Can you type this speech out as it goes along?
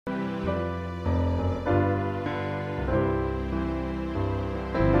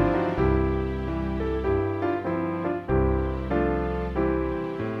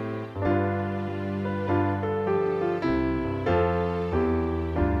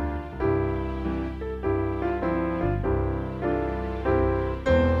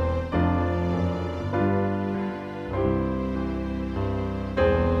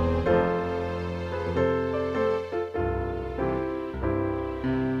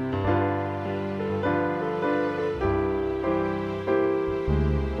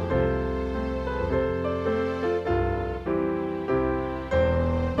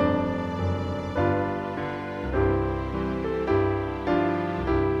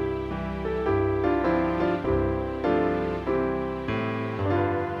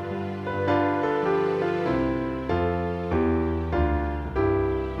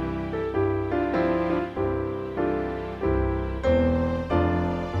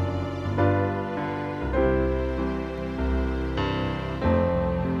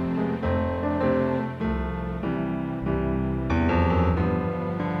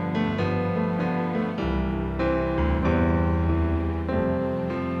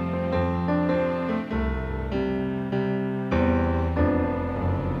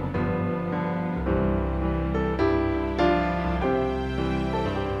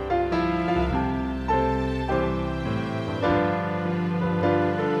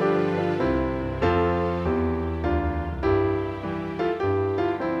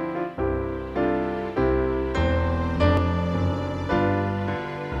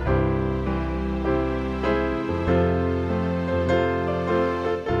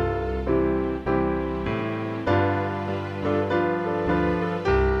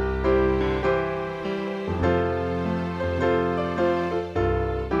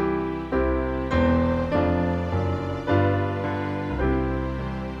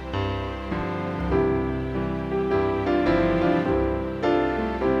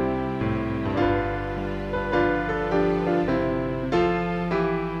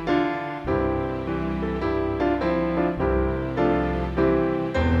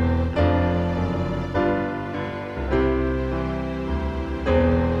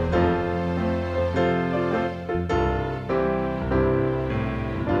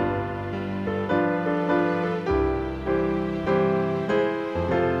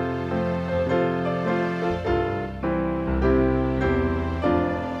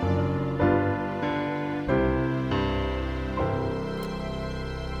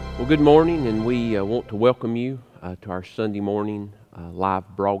Good morning, and we want to welcome you to our Sunday morning live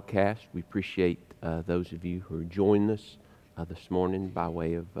broadcast. We appreciate those of you who are joining us this morning by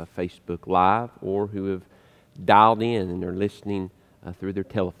way of Facebook Live, or who have dialed in and are listening through their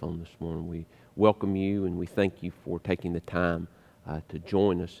telephone this morning. We welcome you, and we thank you for taking the time to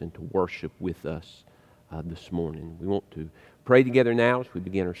join us and to worship with us this morning. We want to pray together now as we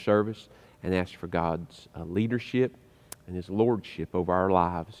begin our service and ask for God's leadership and His lordship over our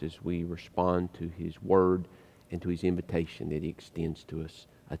lives as we respond to His word and to His invitation that He extends to us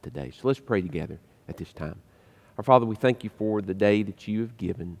today. So let's pray together at this time. Our Father, we thank you for the day that you have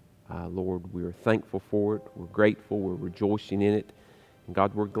given. Lord, we are thankful for it. We're grateful. We're rejoicing in it. And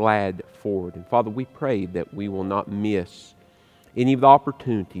God, we're glad for it. And Father, we pray that we will not miss any of the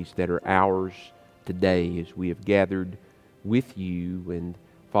opportunities that are ours today as we have gathered with you and,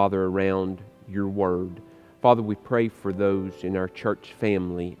 Father, around your word. Father, we pray for those in our church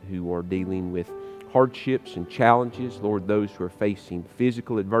family who are dealing with hardships and challenges. Lord, those who are facing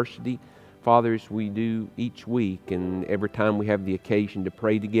physical adversity. Father, as we do each week and every time we have the occasion to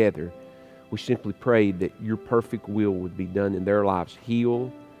pray together, we simply pray that your perfect will would be done in their lives.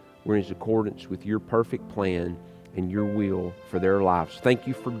 Heal where in accordance with your perfect plan and your will for their lives. Thank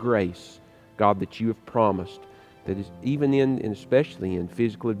you for grace, God, that you have promised that is even in and especially in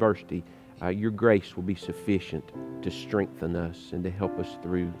physical adversity, your grace will be sufficient to strengthen us and to help us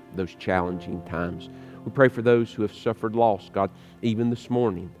through those challenging times. We pray for those who have suffered loss, God, even this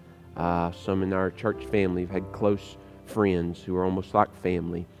morning. Some in our church family have had close friends who are almost like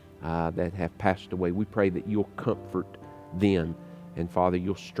family that have passed away. We pray that you'll comfort them, and Father,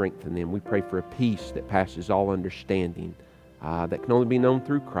 you'll strengthen them. We pray for a peace that passes all understanding, that can only be known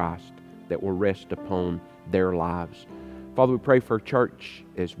through Christ, that will rest upon their lives. Father, we pray for our church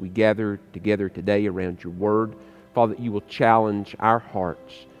as we gather together today around your word. Father, that you will challenge our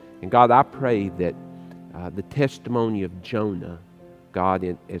hearts. And God, I pray that the testimony of Jonah, God,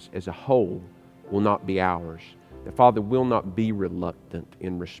 as a whole, will not be ours. That, Father, we'll not be reluctant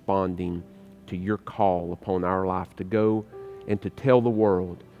in responding to your call upon our life to go and to tell the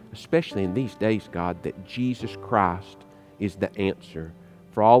world, especially in these days, God, that Jesus Christ is the answer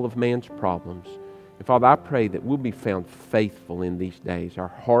for all of man's problems. And Father, I pray that we'll be found faithful in these days. Our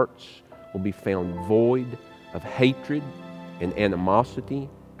hearts will be found void of hatred and animosity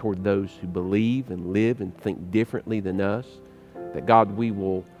toward those who believe and live and think differently than us. That, God, we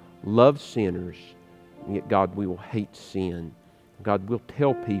will love sinners, and yet, God, we will hate sin. God, we'll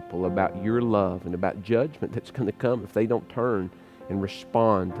tell people about your love and about judgment that's going to come if they don't turn and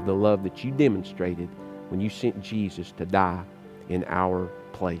respond to the love that you demonstrated when you sent Jesus to die in our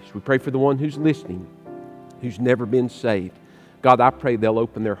place. We pray for the one who's listening, who's never been saved. God, I pray they'll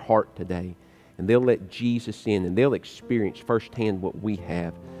open their heart today and they'll let Jesus in and they'll experience firsthand what we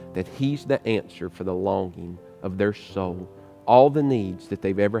have, that He's the answer for the longing of their soul, all the needs that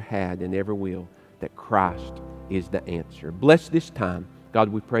they've ever had and ever will, that Christ is the answer. Bless this time. God,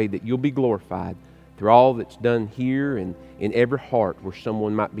 we pray that you'll be glorified through all that's done here and in every heart where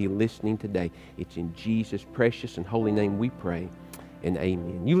someone might be listening today. It's in Jesus' precious and holy name we pray, and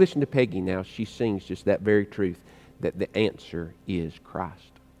amen. You listen to Peggy now. She sings just that very truth, that the answer is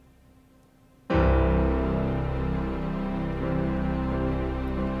Christ.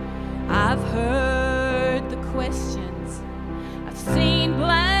 I've heard the questions, I've seen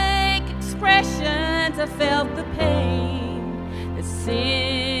blank expressions, I felt the pain that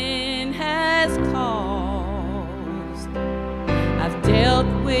sin has caused. I've dealt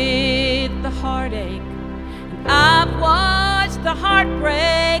with the heartache, and I've watched the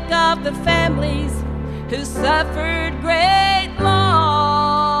heartbreak of the families who suffered great loss.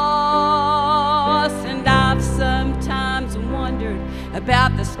 And I've sometimes wondered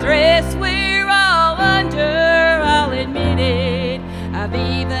about the stress we're all under. I'll admit it, I've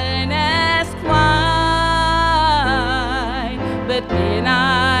even asked why. But then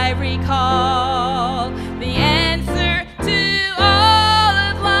I recall the answer to all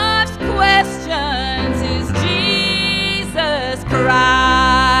of life's questions is Jesus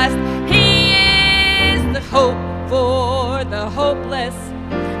Christ. He is the hope for the hopeless,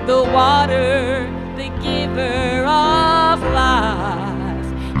 the water, the giver of life.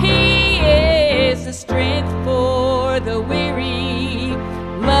 He is the strength for the weary,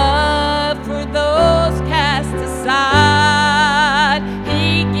 love for those cast aside.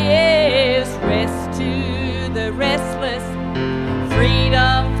 He gives rest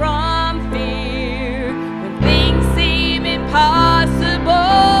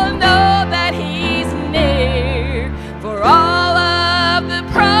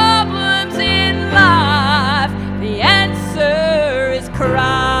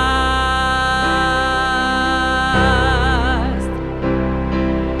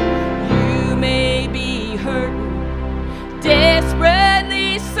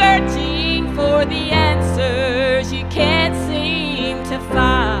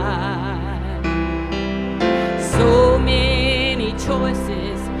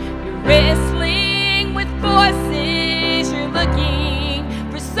wrestling with voices. You're looking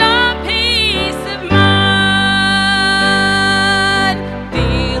for some peace of mind,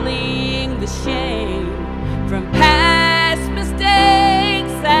 feeling the shame from past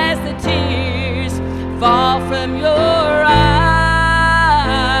mistakes as the tears fall from your eyes.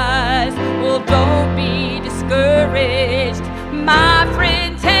 Well, don't be discouraged, my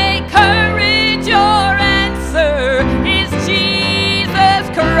friend, take courage. Your answer is Jesus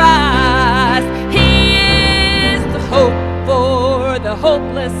Christ. He is the hope for the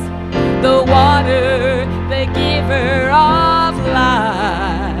hopeless, the water, the giver of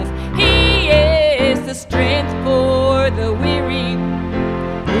life. He is the strength for the weary,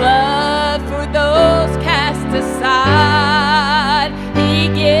 love for those cast aside. He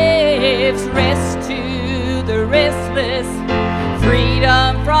gives rest to the restless,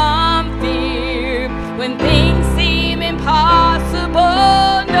 freedom from fear. When things seem impossible,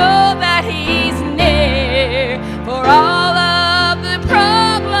 know that He's near. For all of the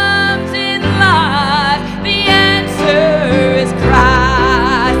problems in life, the answer is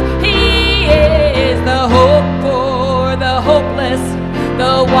Christ. He is the hope for the hopeless,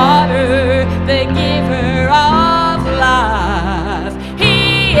 the water, the giver of life.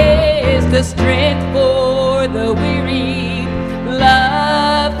 He is the strength for the weary,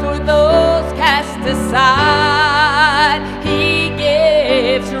 love for those cast aside. He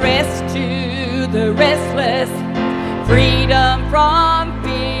gives rest to the restless, freedom from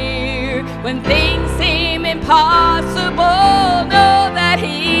fear. When things seem impossible, know that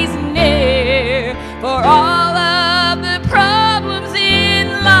He's near. For all of the problems in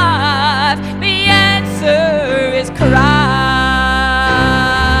life, the answer is Christ.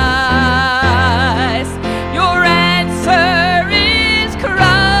 Your answer is Christ.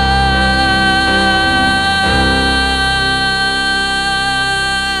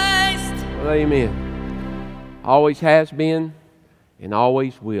 Well, amen. Always has been and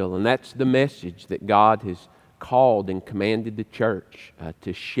always will. And that's the message that God has called and commanded the church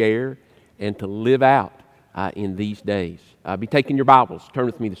to share and to live out in these days. Be taking your Bibles. Turn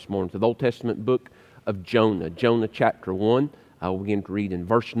with me this morning to the Old Testament book of Jonah. Jonah chapter 1. We'll begin to read in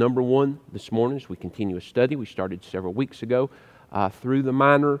verse number 1 this morning as we continue a study we started several weeks ago through the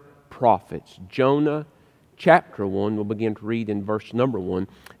minor prophets. Jonah chapter 1, we'll begin to read in verse number 1.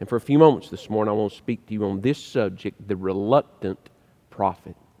 And for a few moments this morning, I want to speak to you on this subject, the reluctant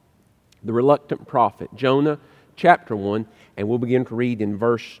prophet. The reluctant prophet. Jonah chapter 1, and we'll begin to read in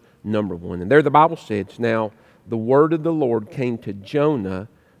verse number 1. And there the Bible says, "Now the word of the Lord came to Jonah,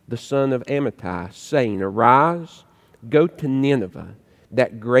 the son of Amittai, saying, Arise, go to Nineveh,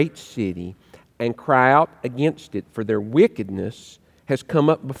 that great city, and cry out against it, for their wickedness has come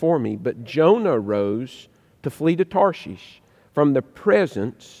up before me." But Jonah arose to flee to Tarshish from the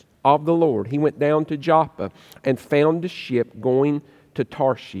presence of the Lord. He went down to Joppa and found a ship going to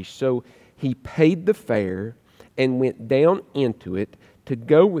Tarshish. So he paid the fare and went down into it to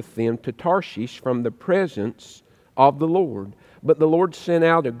go with them to Tarshish from the presence of the Lord. But the Lord sent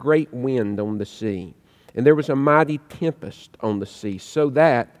out a great wind on the sea, and there was a mighty tempest on the sea, so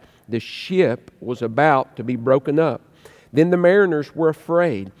that the ship was about to be broken up. Then the mariners were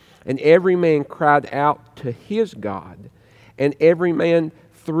afraid, and every man cried out to his God, and every man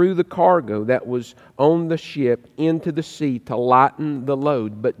threw the cargo that was on the ship into the sea to lighten the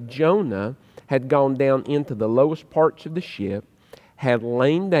load. But Jonah had gone down into the lowest parts of the ship, had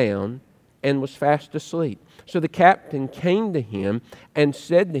lain down, and was fast asleep. So the captain came to him and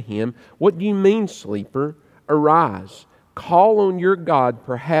said to him, "What do you mean, sleeper? Arise, call on your God.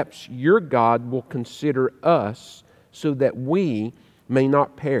 Perhaps your God will consider us, so that we may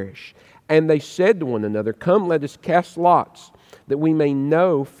not perish." And they said to one another, "Come, let us cast lots, that we may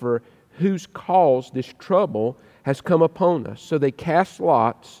know for whose cause this trouble has come upon us." So they cast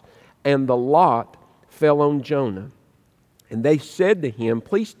lots, and the lot fell on Jonah. And they said to him,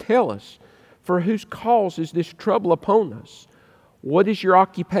 "Please tell us, for whose cause is this trouble upon us? What is your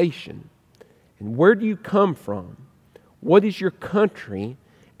occupation? And where do you come from? What is your country?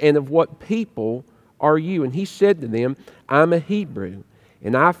 And of what people are you?" And he said to them, "I'm a Hebrew,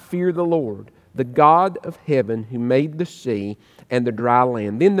 and I fear the Lord, the God of heaven, who made the sea and the dry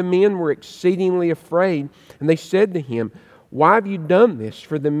land." Then the men were exceedingly afraid, and they said to him, "Why have you done this?"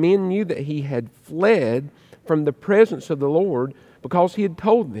 For the men knew that he had fled from the presence of the Lord, because he had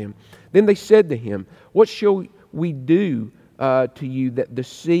told them. Then they said to him, "What shall we do to you that the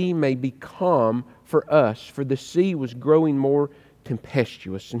sea may be calm for us?" For the sea was growing more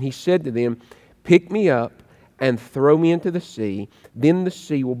tempestuous. And he said to them, "Pick me up and throw me into the sea. Then the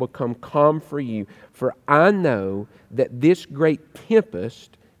sea will become calm for you. For I know that this great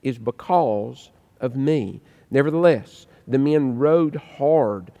tempest is because of me." Nevertheless, the men rowed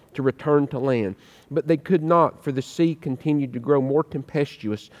hard to return to land, but they could not, for the sea continued to grow more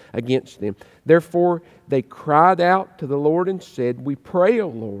tempestuous against them. Therefore they cried out to the Lord and said, "We pray, O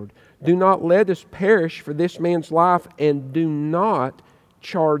Lord, do not let us perish for this man's life, and do not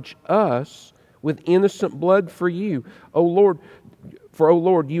charge us with innocent blood for you. O Lord, O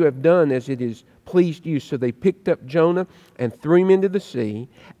Lord, you have done as it is pleased you." So they picked up Jonah and threw him into the sea,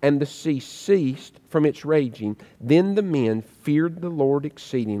 and the sea ceased from its raging. Then the men feared the Lord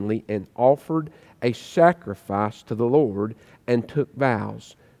exceedingly, and offered a sacrifice to the Lord, and took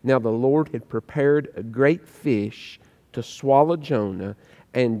vows. Now the Lord had prepared a great fish to swallow Jonah,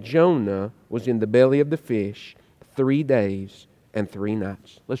 and Jonah was in the belly of the fish 3 days and 3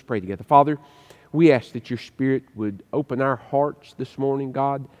 nights. Let's pray together. Father, we ask that your Spirit would open our hearts this morning,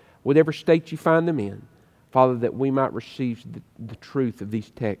 God, whatever state you find them in, Father, that we might receive the truth of these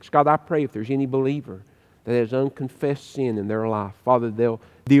texts. God, I pray if there's any believer that has unconfessed sin in their life, Father, they'll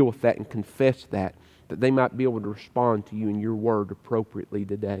deal with that and confess that they might be able to respond to you in your word appropriately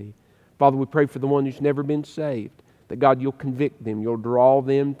today. Father, we pray for the one who's never been saved, that God, you'll convict them, you'll draw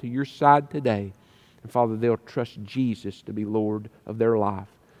them to your side today. And Father, they'll trust Jesus to be Lord of their life.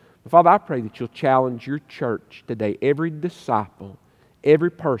 But Father, I pray that you'll challenge your church today, every disciple,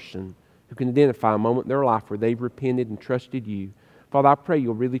 every person who can identify a moment in their life where they've repented and trusted you. Father, I pray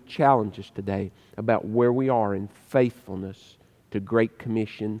you'll really challenge us today about where we are in faithfulness to Great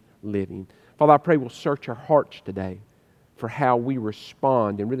Commission living. Father, I pray we'll search our hearts today for how we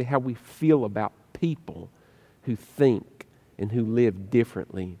respond and really how we feel about people who think and who live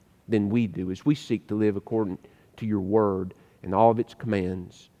differently than we do as we seek to live according to your word and all of its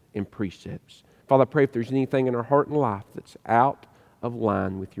commands and precepts. Father, I pray if there's anything in our heart and life that's out of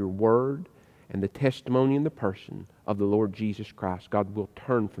line with your word and the testimony and the person of the Lord Jesus Christ, God, will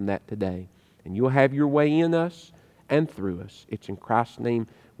turn from that today. And you'll have your way in us and through us. It's in Christ's name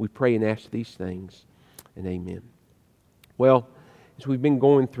we pray and ask these things. And amen. Well, as we've been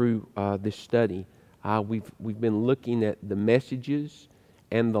going through this study, we've been looking at the messages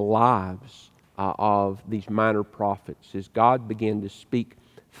and the lives of these minor prophets as God began to speak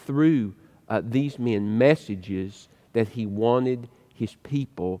through these men messages that He wanted His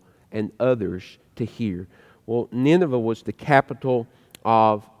people and others to hear. Well, Nineveh was the capital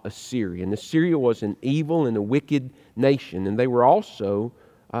of Assyria, and Assyria was an evil and a wicked nation, and they were also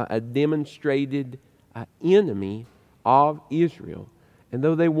a demonstrated enemy of Israel. And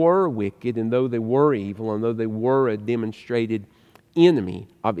though they were wicked, and though they were evil, and though they were a demonstrated enemy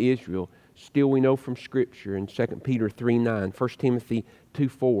of Israel, still we know from Scripture in 2 Peter 3:9, 1 Timothy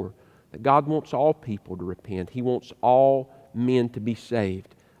 2:4, that God wants all people to repent. He wants all men to be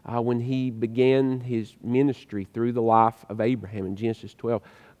saved. When He began His ministry through the life of Abraham in Genesis 12,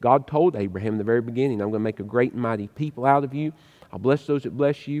 God told Abraham in the very beginning, "I'm going to make a great and mighty people out of you. I'll bless those that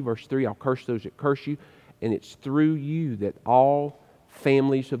bless you." Verse 3, "I'll curse those that curse you. And it's through you that all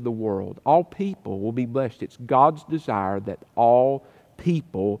families of the world, all people will be blessed." It's God's desire that all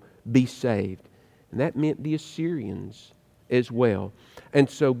people be saved. And that meant the Assyrians as well. And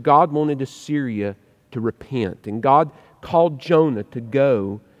so God wanted Assyria to repent. And God called Jonah to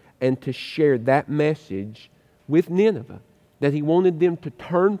go and to share that message with Nineveh, that He wanted them to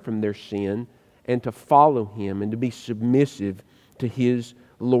turn from their sin and to follow Him and to be submissive to His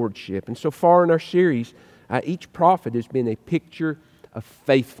lordship. And so far in our series, each prophet has been a picture of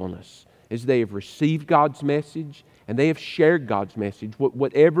faithfulness as they have received God's message and they have shared God's message,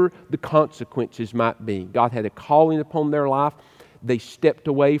 whatever the consequences might be. God had a calling upon their life. They stepped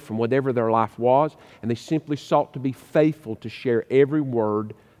away from whatever their life was, and they simply sought to be faithful to share every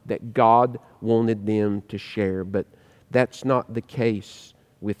word that God wanted them to share. But that's not the case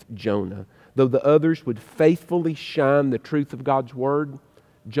with Jonah. Though the others would faithfully shine the truth of God's word,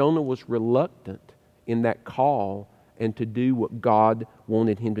 Jonah was reluctant in that call and to do what God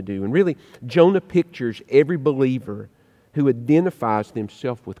wanted him to do. And really, Jonah pictures every believer who identifies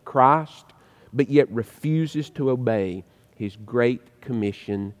themselves with Christ, but yet refuses to obey His Great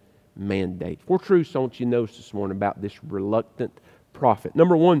Commission mandate. 4 truths I want you to notice this morning about this reluctant prophet.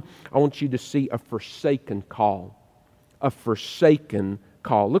 Number 1, I want you to see a forsaken call. A forsaken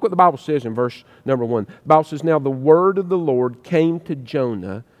call. Look what the Bible says in verse number 1. The Bible says, "Now the word of the Lord came to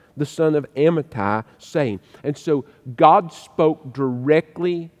Jonah, the son of Amittai, saying." And so God spoke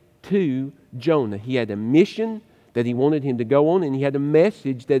directly to Jonah. He had a mission that He wanted him to go on, and He had a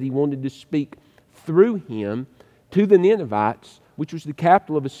message that He wanted to speak through him to the Ninevites, which was the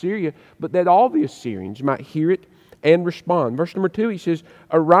capital of Assyria, but that all the Assyrians might hear it and respond. Verse number 2, He says,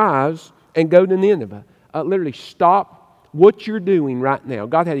 "Arise and go to Nineveh." Literally, stop what you're doing right now.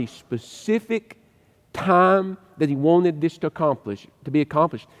 God had a specific time that He wanted this to be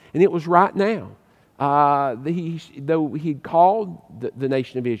accomplished, and it was right now. Though He had called the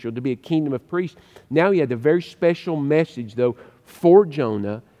nation of Israel to be a kingdom of priests, now He had a very special message, though, for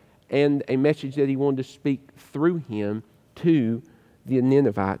Jonah, and a message that He wanted to speak through him to the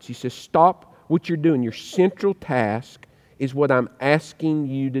Ninevites. He says, stop what you're doing. Your central task is what I'm asking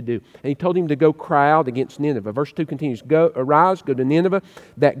you to do. And He told him to go cry out against Nineveh. Verse 2 continues, arise, go to Nineveh,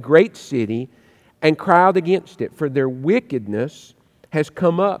 that great city, and cry out against it, for their wickedness has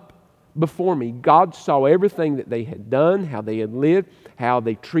come up before me. God saw everything that they had done, how they had lived, how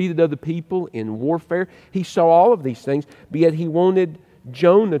they treated other people in warfare. He saw all of these things, but yet He wanted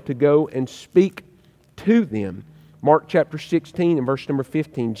Jonah to go and speak to them. Mark chapter 16 and verse number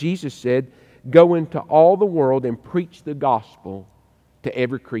 15, Jesus said, go into all the world and preach the gospel to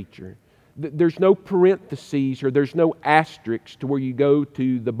every creature. There's no parentheses or there's no asterisks to where you go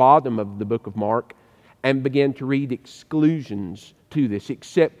to the bottom of the book of Mark and begin to read exclusions to this,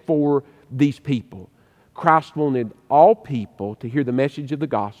 except for these people. Christ wanted all people to hear the message of the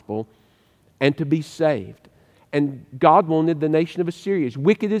gospel and to be saved. And God wanted the nation of Assyria, as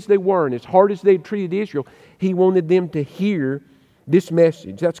wicked as they were and as hard as they had treated Israel, He wanted them to hear this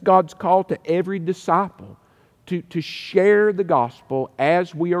message. That's God's call to every disciple, to share the gospel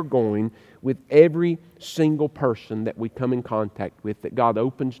as we are going with every single person that we come in contact with, that God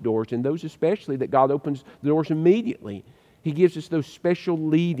opens doors, and those especially that God opens the doors immediately. He gives us those special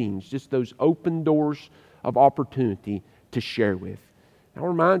leadings, just those open doors of opportunity to share with. I'll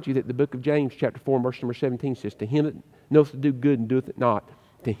remind you that the book of James, chapter 4, verse number 17 says, to him that knoweth to do good and doeth it not,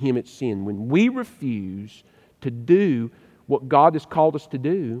 to him it's sin. When we refuse to do what God has called us to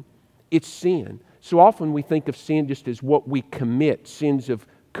do, it's sin. So often we think of sin just as what we commit, sins of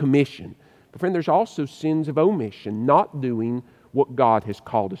commission. But friend, there's also sins of omission, not doing what God has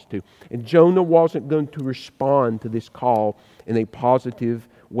called us to. And Jonah wasn't going to respond to this call in a positive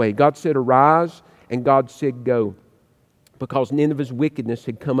way. God said, arise, and God said, go, because Nineveh's wickedness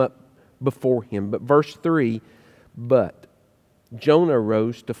had come up before him. But verse 3, but Jonah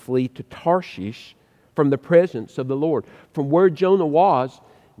rose to flee to Tarshish from the presence of the Lord. From where Jonah was,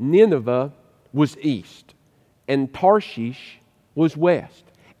 Nineveh was east, and Tarshish was west.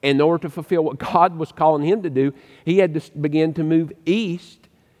 In order to fulfill what God was calling him to do, he had to begin to move east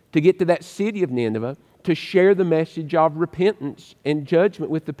to get to that city of Nineveh to share the message of repentance and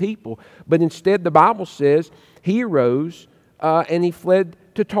judgment with the people. But instead, the Bible says he arose and he fled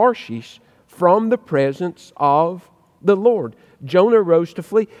to Tarshish from the presence of the Lord. Jonah rose to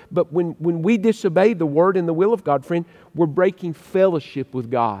flee. But when we disobey the word and the will of God, friend, we're breaking fellowship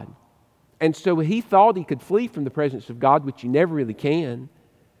with God. And so he thought he could flee from the presence of God, which you never really can.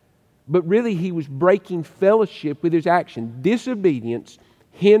 But really, he was breaking fellowship with his action. Disobedience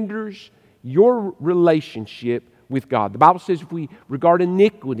hinders your relationship with God. The Bible says if we regard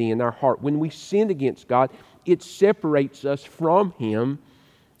iniquity in our heart, when we sin against God, it separates us from Him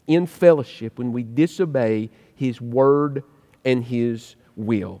in fellowship when we disobey His word and His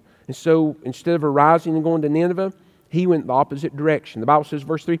will. And so instead of arising and going to Nineveh, he went the opposite direction. The Bible says,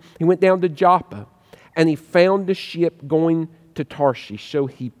 verse 3, he went down to Joppa and he found a ship going to Tarshish. So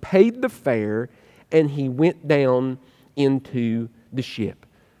he paid the fare and he went down into the ship.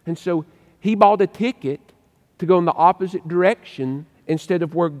 And so he bought a ticket to go in the opposite direction instead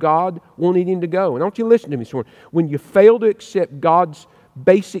of where God wanted him to go. And I want you to listen to me this morning. When you fail to accept God's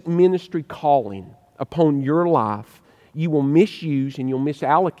basic ministry calling upon your life, you will misuse and you'll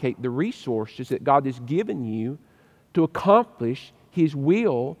misallocate the resources that God has given you to accomplish His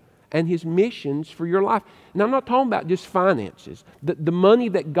will and His missions for your life. And I'm not talking about just finances. The money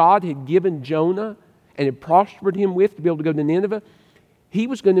that God had given Jonah and had prospered him with to be able to go to Nineveh, he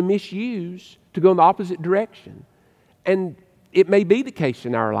was going to misuse to go in the opposite direction. And it may be the case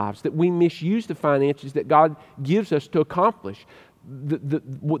in our lives that we misuse the finances that God gives us to accomplish the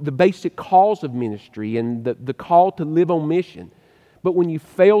basic calls of ministry and the call to live on mission. But when you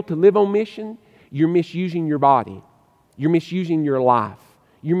fail to live on mission, you're misusing your body. You're misusing your life.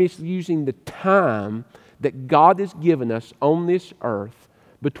 You're misusing the time that God has given us on this earth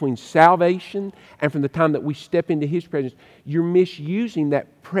between salvation and from the time that we step into His presence. You're misusing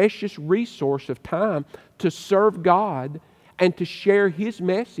that precious resource of time to serve God and to share His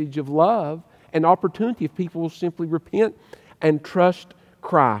message of love and opportunity if people will simply repent and trust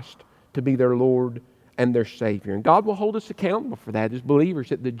Christ to be their Lord and their Savior. And God will hold us accountable for that as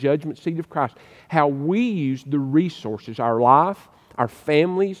believers at the judgment seat of Christ. How we use the resources, our life, our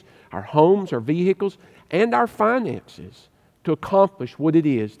families, our homes, our vehicles, and our finances to accomplish what it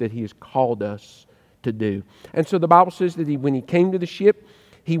is that He has called us to do. And so the Bible says that when he came to the ship,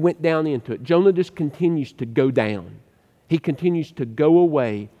 he went down into it. Jonah just continues to go down. He continues to go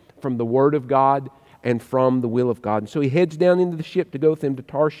away from the Word of God and from the will of God. And so he heads down into the ship to go with them to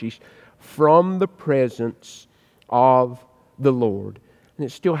Tarshish from the presence of the Lord. And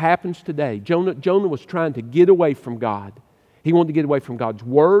it still happens today. Jonah was trying to get away from God. He wanted to get away from God's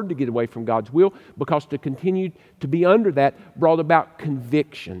Word, to get away from God's will, because to continue to be under that brought about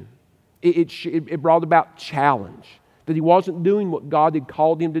conviction. It brought about challenge, that he wasn't doing what God had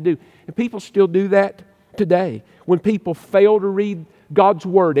called him to do. And people still do that today. When people fail to read God's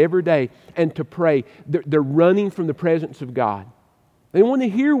Word every day and to pray, they're running from the presence of God. They don't want to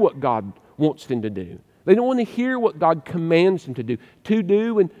hear what God wants them to do. They don't want to hear what God commands them to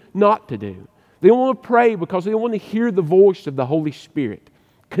do and not to do. They don't want to pray because they don't want to hear the voice of the Holy Spirit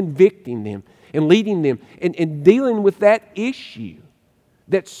convicting them and leading them and dealing with that issue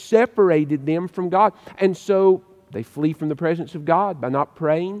that separated them from God. And so they flee from the presence of God by not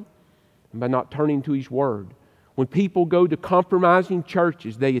praying and by not turning to His Word. When people go to compromising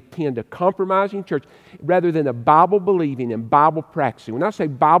churches, they attend a compromising church rather than a Bible-believing and Bible-practicing. When I say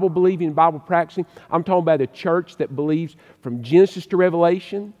Bible-believing and Bible-practicing, I'm talking about a church that believes from Genesis to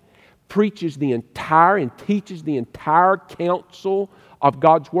Revelation, preaches the entire and teaches the entire counsel of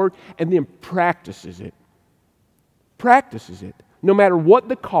God's Word, and then practices it. Practices it. No matter what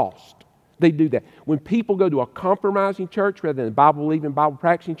the cost, they do that. When people go to a compromising church rather than a Bible-believing,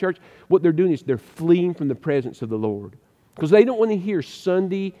 Bible-practicing church, what they're doing is they're fleeing from the presence of the Lord. Because they don't want to hear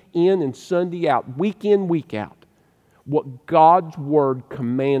Sunday in and Sunday out, week in, week out, what God's Word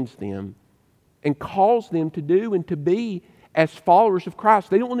commands them and calls them to do and to be as followers of Christ.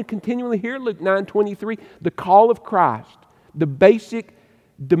 They don't want to continually hear Luke 9:23, the call of Christ, the basic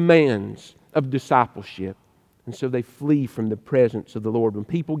demands of discipleship. And so they flee from the presence of the Lord. When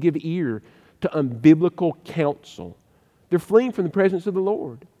people give ear to unbiblical counsel, they're fleeing from the presence of the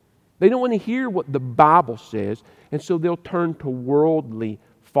Lord. They don't want to hear what the Bible says, and so they'll turn to worldly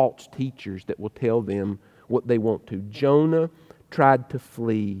false teachers that will tell them what they want to. Jonah tried to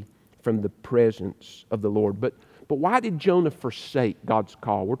flee from the presence of the Lord. But why did Jonah forsake God's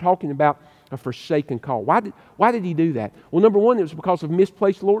call? We're talking about a forsaken call. Why did he do that? Well, number one, it was because of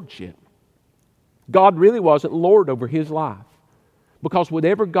misplaced lordship. God really wasn't Lord over his life. Because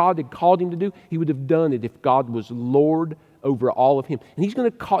whatever God had called him to do, he would have done it if God was Lord over all of him. And he's going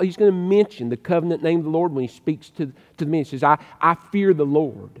to mention the covenant name of the Lord when he speaks to the men. He says, I fear the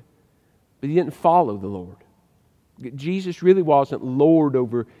Lord. But he didn't follow the Lord. Jesus really wasn't Lord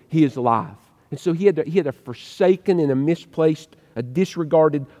over his life. And so he had a forsaken and a misplaced, a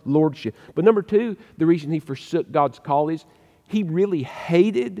disregarded lordship. But number two, the reason he forsook God's call is he really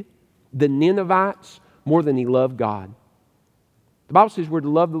hated the Ninevites more than he loved God. The Bible says we're to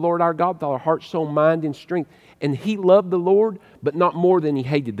love the Lord our God with all our heart, soul, mind, and strength. And he loved the Lord, but not more than he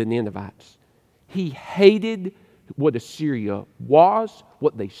hated the Ninevites. He hated what Assyria was,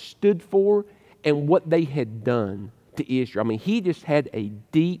 what they stood for, and what they had done to Israel. I mean, he just had a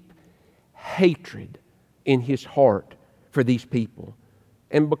deep hatred in his heart for these people.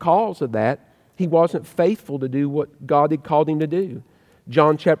 And because of that, he wasn't faithful to do what God had called him to do.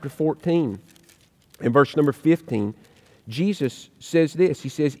 John chapter 14 and verse number 15, Jesus says this. He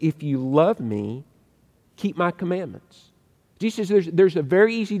says, if you love me, keep my commandments. Jesus says there's a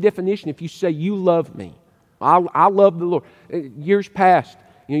very easy definition if you say you love me. I love the Lord. Years past,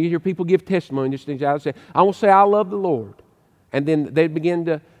 you hear people give testimony, just things I would say, I will say I love the Lord. And then they'd begin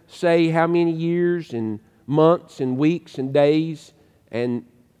to say how many years and months and weeks and days and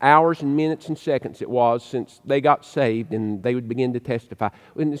hours and minutes and seconds it was since they got saved, and they would begin to testify.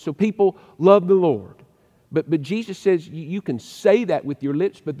 And so people love the Lord. But Jesus says you can say that with your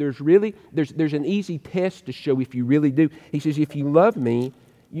lips, but there's an easy test to show if you really do. He says, if you love me,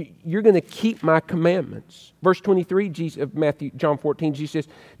 you're going to keep my commandments. Verse 23 of John 14, Jesus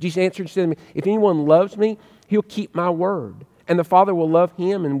answered and said to me, if anyone loves me, he'll keep my word. And the Father will love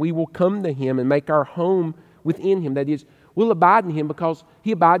him, and we will come to him and make our home within him. That is, we'll abide in him because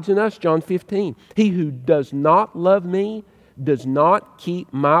he abides in us, John 15. He who does not love me does not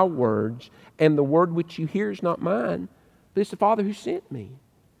keep my words, and the word which you hear is not mine, but it's the Father who sent me.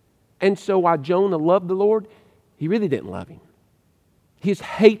 And so while Jonah loved the Lord, he really didn't love him. His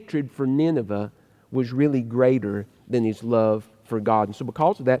hatred for Nineveh was really greater than his love for God. And so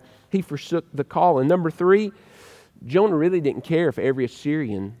because of that, he forsook the call. And number three, Jonah really didn't care if every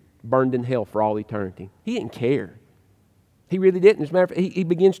Assyrian burned in hell for all eternity. He didn't care. He really didn't. As a matter of fact, he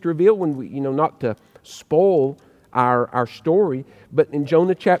begins to reveal when we, not to spoil our story, but in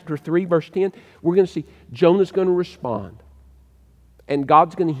Jonah chapter 3, verse 10, we're going to see Jonah's going to respond. And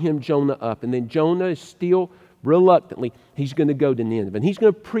God's going to hem Jonah up. And then Jonah is still reluctantly, he's going to go to Nineveh. And he's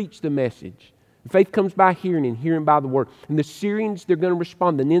going to preach the message. Faith comes by hearing and hearing by the word. And the Syrians, they're going to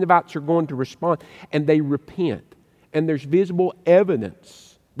respond. The Ninevites are going to respond. And they repent. And there's visible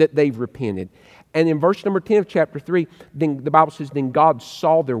evidence that they've repented. And in verse number 10 of chapter 3, then the Bible says, then God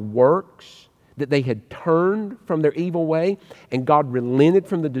saw their works, that they had turned from their evil way, and God relented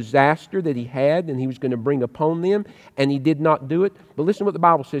from the disaster that He had and He was going to bring upon them, and He did not do it. But listen to what the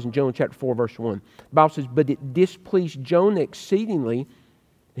Bible says in Jonah chapter 4, verse 1. The Bible says, but it displeased Jonah exceedingly,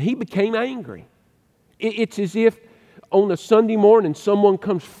 and he became angry. It's as if on a Sunday morning someone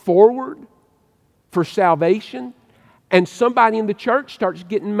comes forward for salvation, and somebody in the church starts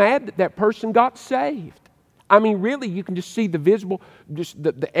getting mad that that person got saved. I mean, really, you can just see the visible, just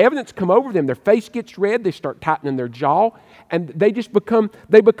the evidence come over them. Their face gets red. They start tightening their jaw, and they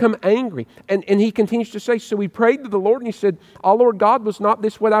become angry. And he continues to say, so he prayed to the Lord, and he said, "Oh Lord God, was not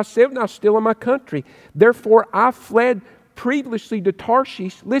this what I said when I was still in my country? Therefore I fled previously to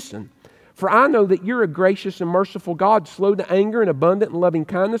Tarshish." Listen. "For I know that you're a gracious and merciful God, slow to anger and abundant in loving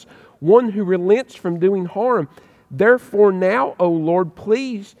kindness, one who relents from doing harm. Therefore now, O Lord,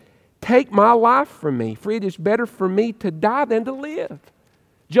 please take my life from me, for it is better for me to die than to live."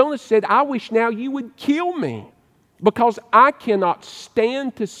 Jonah said, "I wish now you would kill me, because I cannot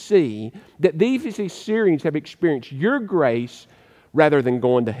stand to see that these Assyrians have experienced your grace rather than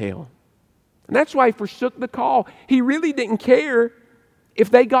going to hell." And that's why he forsook the call. He really didn't care if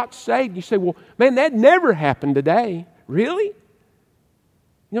they got saved. You say, well, man, that never happened today. Really?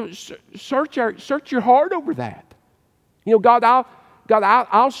 You know, search your heart over that. You know, God,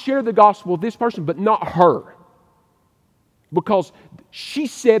 I'll share the gospel with this person, but not her. Because she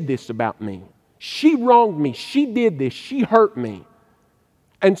said this about me. She wronged me. She did this. She hurt me.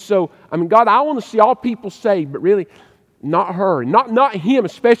 And so, I mean, God, I want to see all people saved, but really, not her. Not him,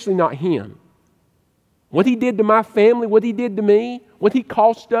 especially not him. What he did to my family, what he did to me, what he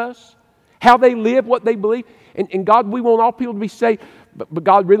cost us, how they live, what they believe. And God, we want all people to be saved, but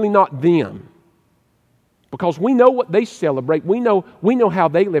God, really not them. Because we know what they celebrate. We know how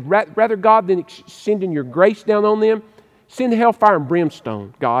they live. Rather, God, than sending your grace down on them, send hellfire and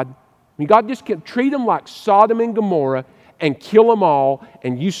brimstone, God. I mean, God, just can treat them like Sodom and Gomorrah and kill them all,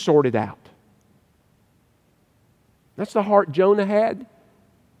 and you sort it out. That's the heart Jonah had.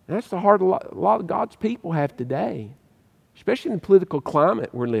 That's the heart a lot of God's people have today, especially in the political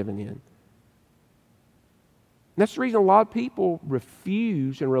climate we're living in. And that's the reason a lot of people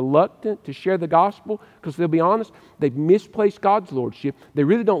refuse and are reluctant to share the gospel, because they'll be honest, they've misplaced God's lordship. They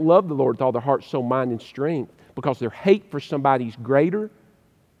really don't love the Lord with all their heart, soul, mind, and strength, because their hate for somebody's greater.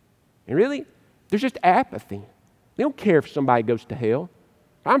 And really, there's just apathy. They don't care if somebody goes to hell.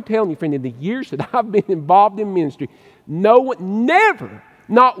 I'm telling you, friend, in the years that I've been involved in ministry, no one, never,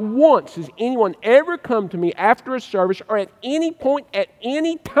 not once has anyone ever come to me after a service or at any point, at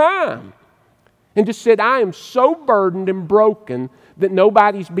any time, and just said, I am so burdened and broken that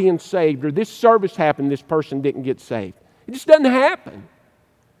nobody's being saved, or this service happened, this person didn't get saved. It just doesn't happen.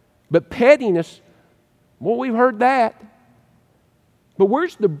 But pettiness, well, we've heard that. But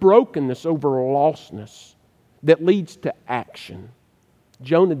where's the brokenness over lostness that leads to action?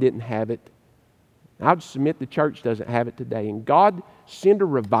 Jonah didn't have it. I would submit the church doesn't have it today. And God, send a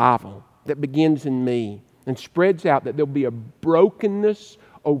revival that begins in me and spreads out, that there'll be a brokenness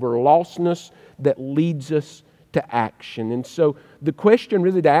over lostness that leads us to action. And so the question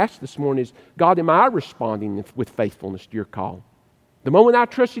really to ask this morning is, God, am I responding with faithfulness to your call? The moment I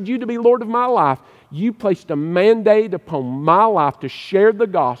trusted you to be Lord of my life, you placed a mandate upon my life to share the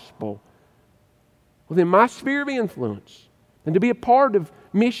gospel within my sphere of influence and to be a part of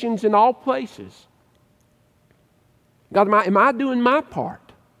missions in all places. God, am I doing my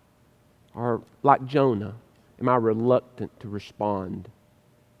part? Or like Jonah, am I reluctant to respond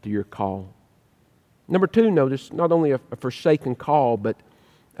to your call? Number two, notice, not only a forsaken call, but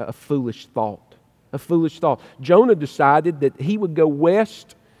a foolish thought. A foolish thought. Jonah decided that he would go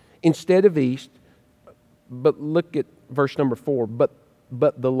west instead of east. But look at verse number 4. But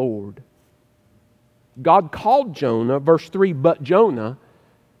the Lord. God called Jonah, verse 3, but Jonah.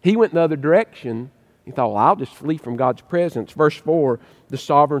 He went the other direction. He thought, well, I'll just flee from God's presence. Verse 4, the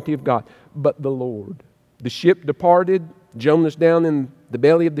sovereignty of God. But the Lord. The ship departed. Jonah's down in the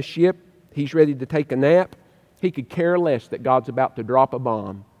belly of the ship. He's ready to take a nap. He could care less that God's about to drop a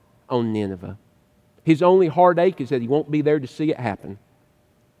bomb on Nineveh. His only heartache is that he won't be there to see it happen.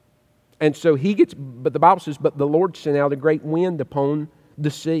 And so but the Bible says, but the Lord sent out a great wind upon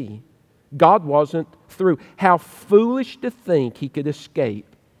the sea. God wasn't through. How foolish to think he could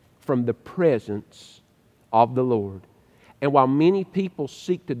escape from the presence of the Lord. And while many people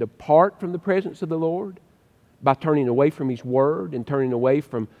seek to depart from the presence of the Lord by turning away from His Word and turning away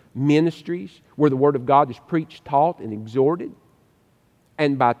from ministries where the Word of God is preached, taught, and exhorted,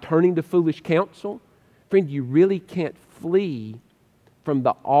 and by turning to foolish counsel, friend, you really can't flee from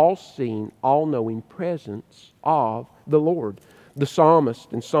the all-seeing, all-knowing presence of the Lord. The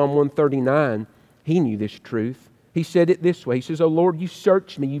psalmist in Psalm 139, he knew this truth. He said it this way. He says, "O Lord, you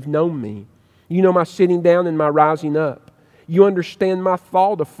search me, you've known me. You know my sitting down and my rising up. You understand my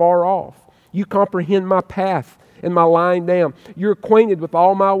thought afar off. You comprehend my path and my lying down. You're acquainted with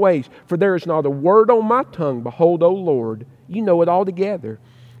all my ways. For there is not a word on my tongue. Behold, O Lord, you know it altogether.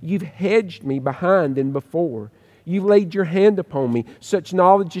 You've hedged me behind and before. You've laid your hand upon me. Such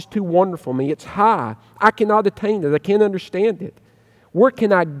knowledge is too wonderful for me. It's high. I cannot attain it. I can't understand it. Where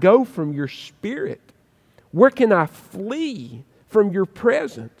can I go from your Spirit? Where can I flee from your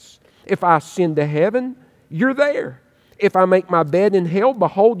presence? If I ascend to heaven, you're there. If I make my bed in hell,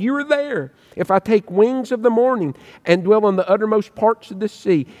 behold, you are there. If I take wings of the morning and dwell in the uttermost parts of the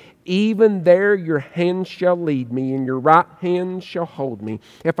sea, even there your hand shall lead me, and your right hand shall hold me.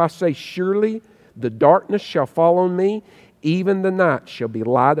 If I say, surely the darkness shall fall on me, even the night shall be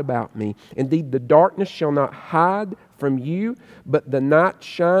light about me. Indeed, the darkness shall not hide from you, but the night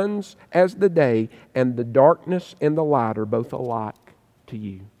shines as the day, and the darkness and the light are both alike to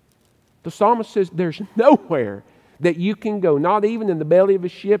you." The psalmist says there's nowhere that you can go, not even in the belly of a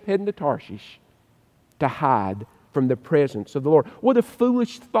ship heading to Tarshish, to hide from the presence of the Lord. What a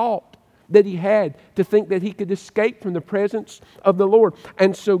foolish thought that he had to think that he could escape from the presence of the Lord.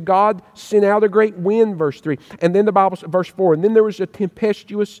 And so God sent out a great wind, verse 3. And then the Bible says, verse 4, and then there was a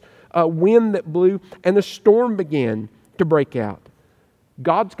tempestuous wind that blew, and a storm began to break out.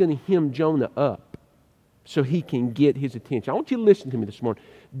 God's going to hem Jonah up so he can get his attention. I want you to listen to me this morning.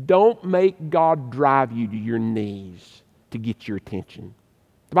 Don't make God drive you to your knees to get your attention.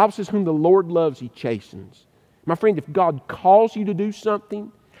 The Bible says, whom the Lord loves, He chastens. My friend, if God calls you to do something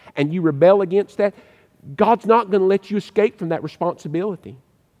and you rebel against that, God's not going to let you escape from that responsibility.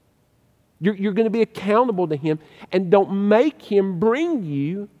 You're going to be accountable to Him, and don't make Him bring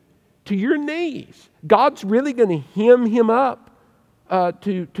you to your knees. God's really going to hem him up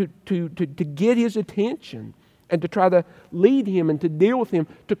to get his attention and to try to lead him and to deal with him,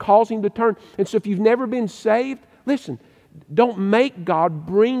 to cause him to turn. And so if you've never been saved, listen, don't make God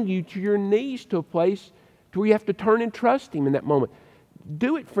bring you to your knees to a place to where you have to turn and trust Him in that moment.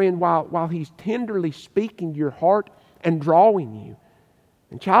 Do it, friend, while He's tenderly speaking to your heart and drawing you.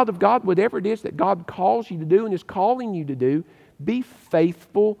 And child of God, whatever it is that God calls you to do and is calling you to do, be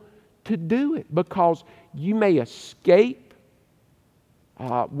faithful to do it, because you may escape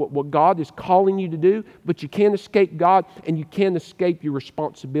what God is calling you to do, but you can't escape God, and you can't escape your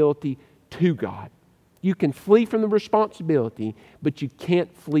responsibility to God. You can flee from the responsibility, but you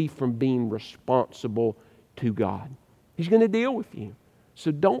can't flee from being responsible to God. He's going to deal with you.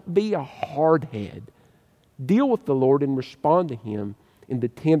 So don't be a hardhead. Deal with the Lord and respond to Him in the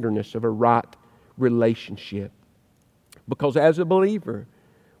tenderness of a right relationship. Because as a believer,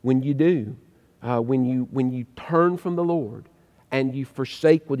 when you do, when you turn from the Lord and you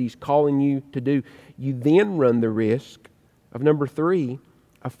forsake what He's calling you to do, you then run the risk of, number 3,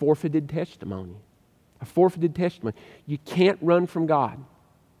 a forfeited testimony. A forfeited testimony. You can't run from God.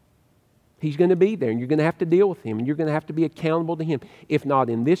 He's going to be there, and you're going to have to deal with Him, and you're going to have to be accountable to Him, if not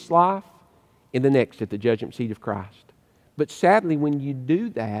in this life, in the next at the judgment seat of Christ. But sadly, when you do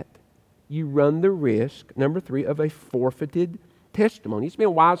that, you run the risk, number 3, of a forfeited testimony. It's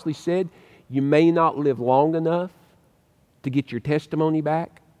been wisely said, you may not live long enough to get your testimony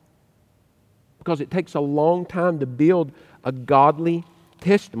back, because it takes a long time to build a godly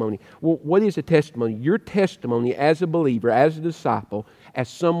testimony. Well, what is a testimony? Your testimony as a believer, as a disciple, as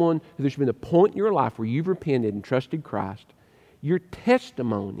someone who there's been a point in your life where you've repented and trusted Christ, your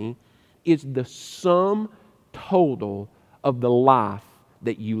testimony is the sum total of the life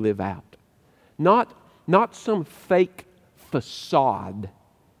that you live out. Not some fake facade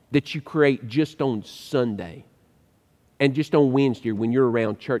that you create just on Sunday and just on Wednesday when you're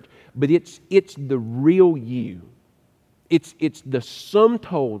around church, but it's the real you. It's the sum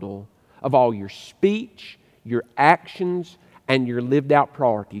total of all your speech, your actions, and your lived out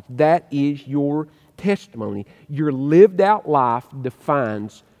priorities. That is your testimony. Your lived out life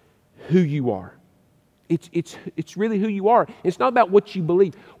defines who you are. It's really who you are. It's not about what you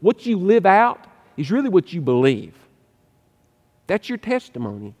believe. What you live out is really what you believe. That's your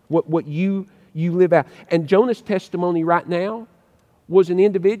testimony, what you live out. And Jonah's testimony right now was an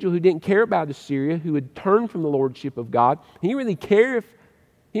individual who didn't care about Assyria, who had turned from the lordship of God. He didn't really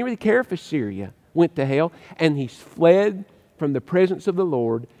care if Assyria went to hell, and he's fled from the presence of the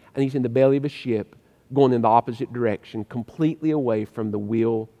Lord, and he's in the belly of a ship going in the opposite direction, completely away from the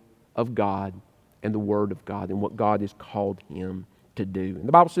will of God and the Word of God and what God has called him to do. And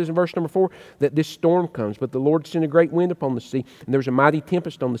the Bible says in verse number 4 that this storm comes, but the Lord sent a great wind upon the sea, and there was a mighty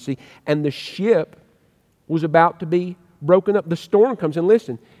tempest on the sea, and the ship was about to be broken up. The storm comes, and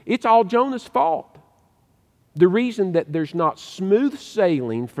listen, it's all Jonah's fault. The reason that there's not smooth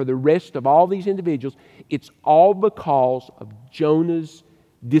sailing for the rest of all these individuals, it's all because of Jonah's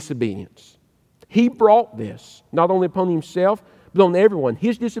disobedience. He brought this, not only upon himself, but on everyone.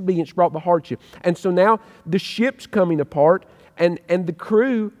 His disobedience brought the hardship. And so now the ship's coming apart, and the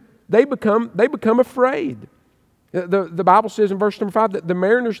crew, they become afraid. The Bible says in verse number 5 that the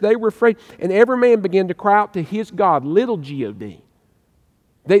mariners, they were afraid, and every man began to cry out to his God, little G-O-D.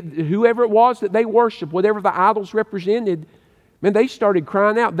 Whoever it was that they worshiped, whatever the idols represented, man, they started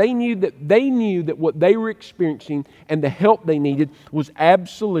crying out. They knew that what they were experiencing and the help they needed was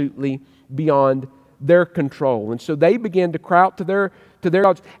absolutely beyond their control. And so they began to cry out to their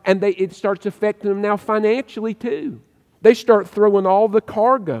gods, and it starts affecting them now financially too. They start throwing all the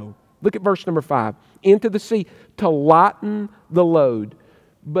cargo. Look at verse number 5. Into the sea to lighten the load.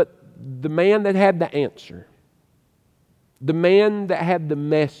 But the man that had the answer, the man that had the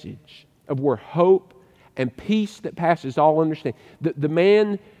message of where hope and peace that passes all understanding, the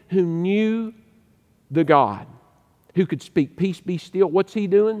man who knew the God, who could speak, peace be still, what's he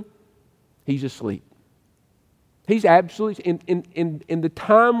doing? He's asleep. He's absolutely, in the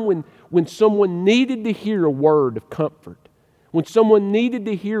time when someone needed to hear a word of comfort, when someone needed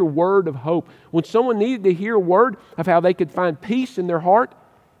to hear a word of hope, when someone needed to hear a word of how they could find peace in their heart,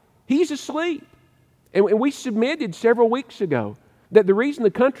 he's asleep. And we submitted several weeks ago that the reason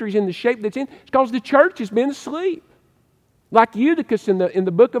the country's in the shape that's in is because the church has been asleep. Like Eutychus in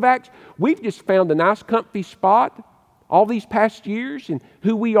the book of Acts, we've just found a nice comfy spot all these past years in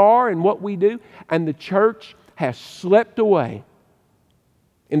who we are and what we do, and the church has slept away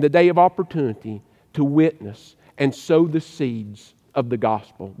in the day of opportunity to witness and sow the seeds of the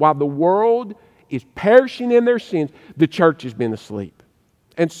gospel. While the world is perishing in their sins, the church has been asleep.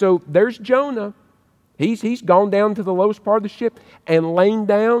 And so there's Jonah. He's gone down to the lowest part of the ship and lain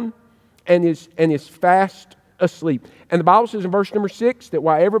down and is fast asleep. And the Bible says in verse number 6 that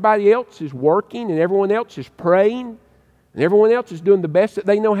while everybody else is working and everyone else is praying and everyone else is doing the best that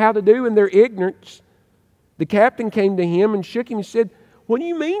they know how to do in their ignorance, the captain came to him and shook him and said, "What do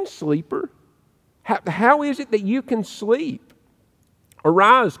you mean, sleeper? How is it that you can sleep?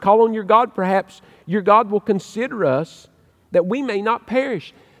 Arise, call on your God. Perhaps your God will consider us that we may not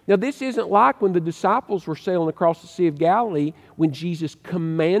perish." Now, this isn't like when the disciples were sailing across the Sea of Galilee when Jesus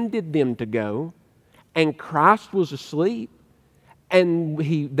commanded them to go and Christ was asleep and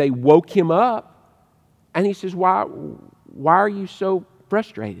they woke him up and he says, why are you so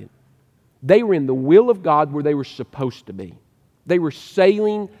frustrated? They were in the will of God where they were supposed to be. They were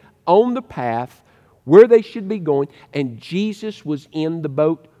sailing on the path where they should be going, and Jesus was in the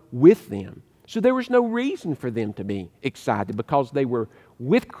boat with them. So there was no reason for them to be excited because they were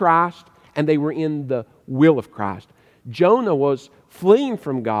with Christ and they were in the will of Christ. Jonah was fleeing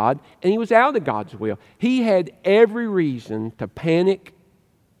from God and he was out of God's will. He had every reason to panic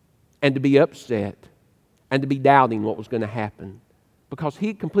and to be upset and to be doubting what was going to happen because he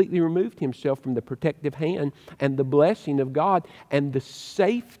had completely removed himself from the protective hand and the blessing of God and the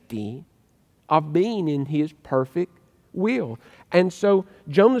safety of being in His perfect will. And so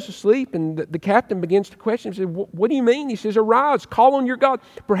Jonah's asleep, and the captain begins to question him. He says, "What do you mean?" He says, "Arise, call on your God.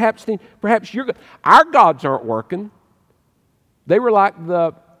 Perhaps your God." Our gods aren't working. They were like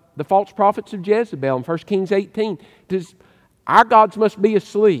the false prophets of Jezebel in 1 Kings 18. Our gods must be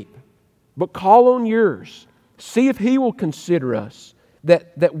asleep, but call on yours. See if He will consider us,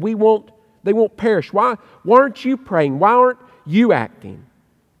 that they won't perish. Why aren't you praying? Why aren't you acting?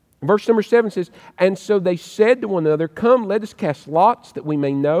 Verse number 7 says, "And so they said to one another, 'Come, let us cast lots that we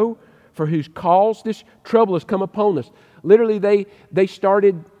may know for whose cause this trouble has come upon us.'" Literally, they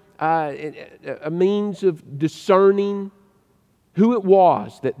started a means of discerning who it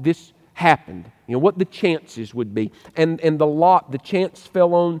was that this happened. You know, what the chances would be. And the chance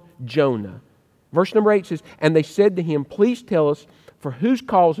fell on Jonah. Verse number 8 says, "And they said to him, 'Please tell us, for whose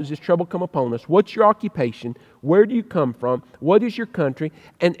cause has this trouble come upon us? What's your occupation? Where do you come from? What is your country?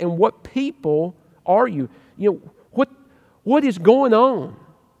 And what people are you?'" You know, what is going on?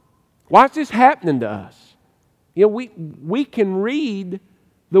 Why is this happening to us? You know, we can read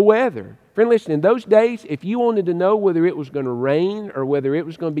the weather. Friend, listen, in those days, if you wanted to know whether it was going to rain or whether it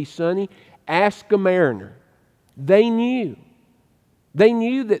was going to be sunny, ask a mariner. They knew. They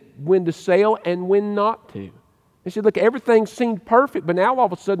knew that when to sail and when not to. They said, look, everything seemed perfect, but now all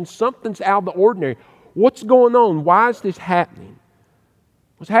of a sudden something's out of the ordinary. What's going on? Why is this happening?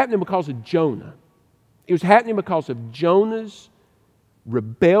 It was happening because of Jonah. It was happening because of Jonah's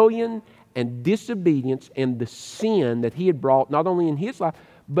rebellion and disobedience and the sin that he had brought not only in his life,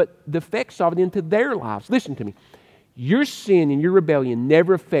 but the effects of it into their lives. Listen to me. Your sin and your rebellion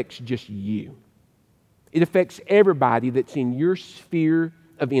never affects just you. It affects everybody that's in your sphere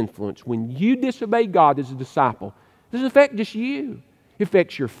of influence. When you disobey God as a disciple, it doesn't affect just you. It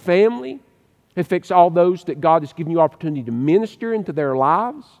affects your family. It affects all those that God has given you opportunity to minister into their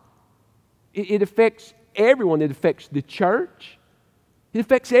lives. It affects everyone. It affects the church. It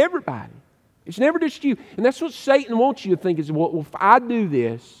affects everybody. It's never just you. And that's what Satan wants you to think is, well, if I do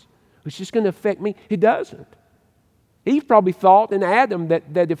this, it's just going to affect me. It doesn't. Eve probably thought, and Adam,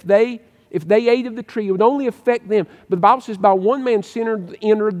 that if they ate of the tree, it would only affect them. But the Bible says, by one man sin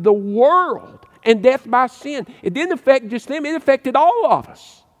entered the world, and death by sin. It didn't affect just them, it affected all of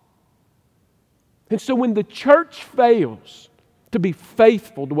us. And so when the church fails to be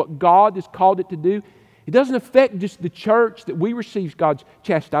faithful to what God has called it to do, it doesn't affect just the church that we receive God's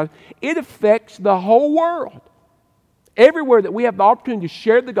chastisement. It affects the whole world. Everywhere that we have the opportunity to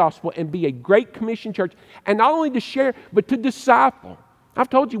share the gospel and be a Great Commission church, and not only to share, but to disciple. I've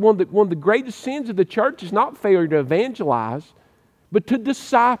told you one of the greatest sins of the church is not failure to evangelize, but to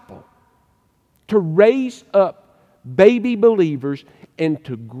disciple, to raise up baby believers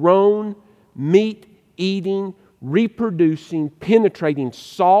into grown, meat-eating, reproducing, penetrating,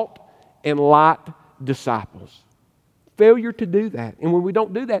 salt and light disciples. Failure to do that. And when we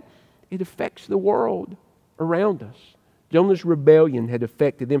don't do that, it affects the world around us. Jonah's rebellion had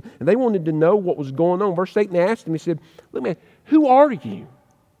affected them, and they wanted to know what was going on. Verse 8, and they asked him, he said, look, man, who are you?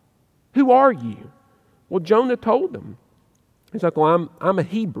 Who are you? Well, Jonah told them. He's like, well, I'm a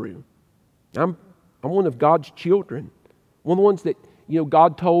Hebrew. I'm one of God's children. One of the ones that,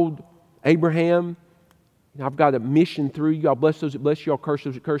 God told Abraham, I've got a mission through you. I'll bless those that bless you. I'll curse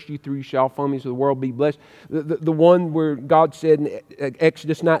those that curse you. Through you shall enemies of the world be blessed. The one where God said in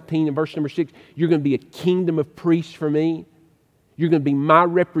Exodus 19 and verse number 6, you're going to be a kingdom of priests for me. You're going to be my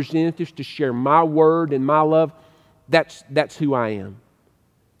representatives to share my word and my love. That's who I am.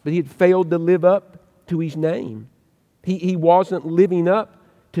 But he had failed to live up to his name. He wasn't living up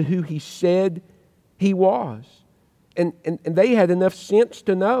to who he said he was. And they had enough sense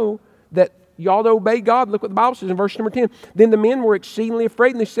to know that you ought to obey God. Look what the Bible says in verse number 10. Then the men were exceedingly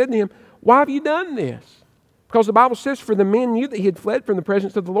afraid, and they said to him, why have you done this? Because the Bible says, for the men knew that he had fled from the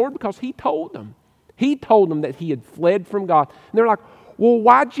presence of the Lord, because he told them. He told them that he had fled from God. And they're like, well,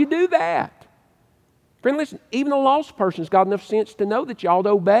 why'd you do that? Friend, listen, even a lost person's got enough sense to know that you ought to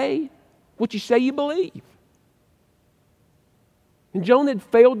obey what you say you believe. And Jonah had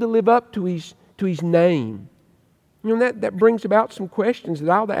failed to live up to his name. That brings about some questions that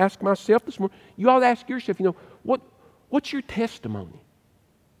I ought to ask myself this morning. You ought to ask yourself, what's your testimony?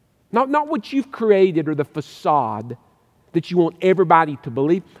 Not what you've created or the facade that you want everybody to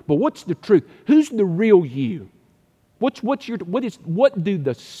believe, but what's the truth? Who's the real you? What do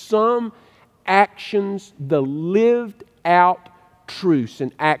the sum actions, the lived out truths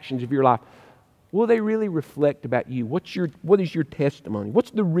and actions of your life, will they really reflect about you? What is your testimony? What's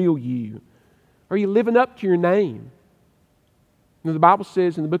the real you? Are you living up to your name? The Bible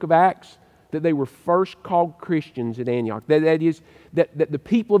says in the book of Acts that they were first called Christians at Antioch. That is, that the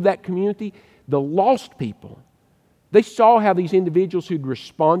people of that community, the lost people, they saw how these individuals who'd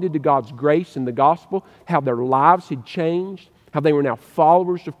responded to God's grace and the gospel, how their lives had changed, how they were now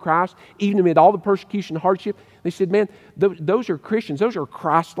followers of Christ, even amid all the persecution and hardship. They said, man, those are Christians. Those are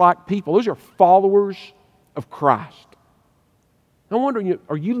Christ-like people. Those are followers of Christ. I'm wondering,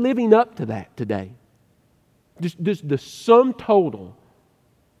 are you living up to that today? Does the sum total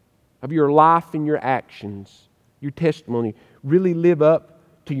of your life and your actions, your testimony, really live up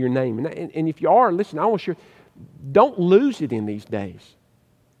to your name? And if you are, listen, I want to share, don't lose it in these days.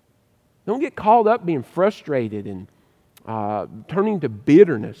 Don't get caught up being frustrated and turning to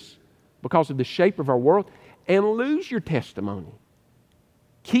bitterness because of the shape of our world and lose your testimony.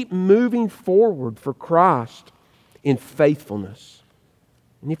 Keep moving forward for Christ in faithfulness.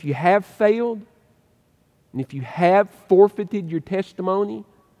 And if you have failed, and if you have forfeited your testimony,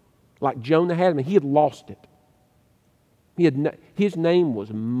 like Jonah had, he had lost it. His name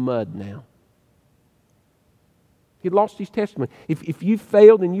was mud now. He had lost his testimony. If you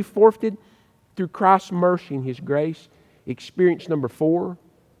failed and you forfeited, through Christ's mercy and His grace, experience number 4,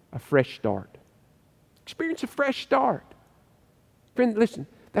 a fresh start. Experience a fresh start. Friend, listen,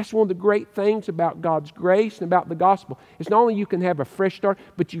 that's one of the great things about God's grace and about the gospel. It's not only you can have a fresh start,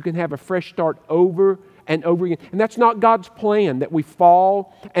 but you can have a fresh start over and over again. And that's not God's plan, that we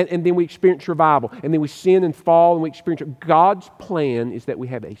fall and then we experience revival. And then we sin and fall and we experience it. God's plan is that we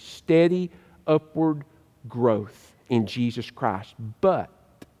have a steady upward growth in Jesus Christ. But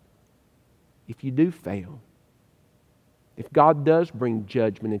if you do fail, if God does bring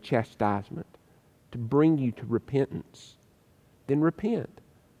judgment and chastisement to bring you to repentance, then repent.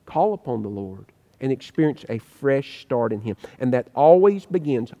 Call upon the Lord and experience a fresh start in Him. And that always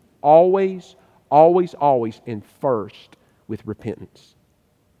begins, always, and first with repentance.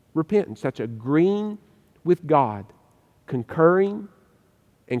 Repentance, that's agreeing with God, concurring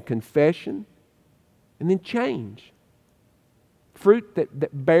and confession, and then change. Fruit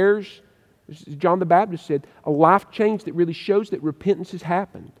that bears, as John the Baptist said, a life change that really shows that repentance has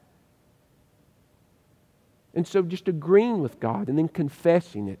happened. And so just agreeing with God and then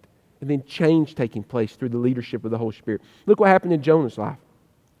confessing it and then change taking place through the leadership of the Holy Spirit. Look what happened in Jonah's life.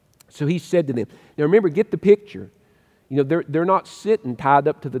 So he said to them, now remember, get the picture. You know, they're not sitting tied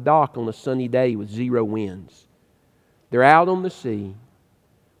up to the dock on a sunny day with zero winds. They're out on the sea.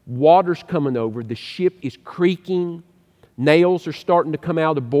 Water's coming over. The ship is creaking. Nails are starting to come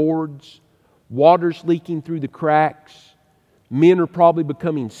out of boards. Water's leaking through the cracks. Men are probably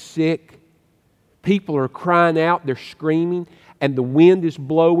becoming sick. People are crying out, they're screaming, and the wind is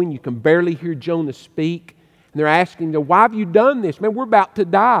blowing. You can barely hear Jonah speak. And they're asking, why have you done this? Man, we're about to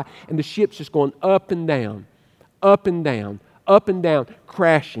die. And the ship's just going up and down, up and down, up and down,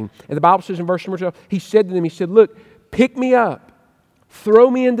 crashing. And the Bible says in verse number 12, he said to them, he said, look, pick me up,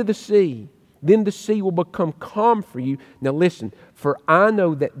 throw me into the sea. Then the sea will become calm for you. Now listen, for I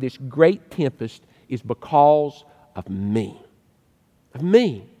know that this great tempest is because of me. Of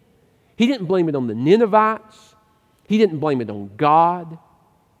me. He didn't blame it on the Ninevites. He didn't blame it on God.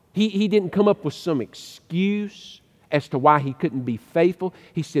 He didn't come up with some excuse as to why he couldn't be faithful.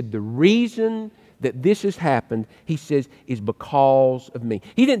 He said the reason that this has happened, he says, is because of me.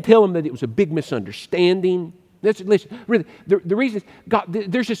 He didn't tell them that it was a big misunderstanding. Listen, really, the reason is God,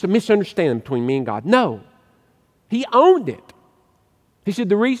 there's just a misunderstanding between me and God. No. He owned it. He said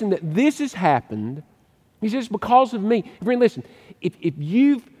the reason that this has happened, he says, because of me. Listen, if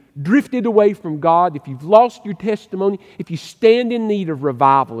you've drifted away from God, if you've lost your testimony, if you stand in need of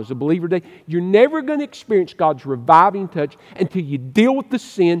revival as a believer today, you're never going to experience God's reviving touch until you deal with the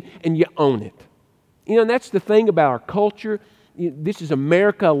sin and you own it. You know, and that's the thing about our culture. This is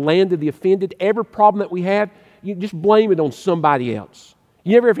America, a land of the offended. Every problem that we have, you just blame it on somebody else.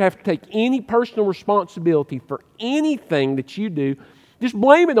 You never have to take any personal responsibility for anything that you do. Just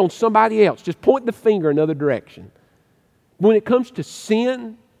blame it on somebody else. Just point the finger another direction. When it comes to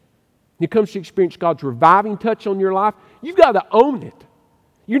sin, when it comes to experience God's reviving touch on your life, you've got to own it.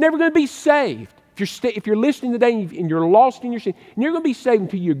 You're never going to be saved. If you're listening today and you're lost in your sin, you're never going to be saved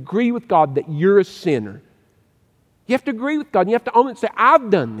until you agree with God that you're a sinner. You have to agree with God. You have to own it and say, I've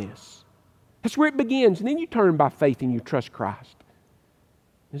done this. That's where it begins. And then you turn by faith and you trust Christ.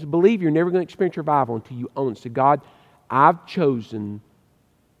 As a believer, you're never going to experience revival until you own it. Say, God, I've chosen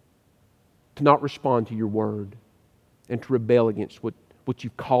to not respond to your word and to rebel against what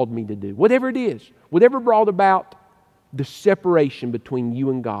you've called me to do. Whatever it is, whatever brought about the separation between you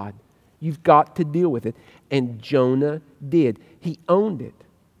and God, you've got to deal with it. And Jonah did. He owned it.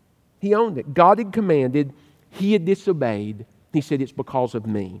 He owned it. God had commanded. He had disobeyed. He said, it's because of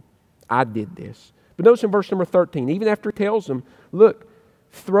me. I did this. But notice in verse number 13, even after he tells them, look,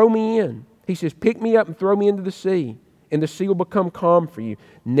 throw me in. He says, pick me up and throw me into the sea, and the sea will become calm for you.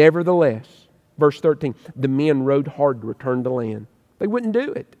 Nevertheless, verse 13, the men rowed hard to return to land. They wouldn't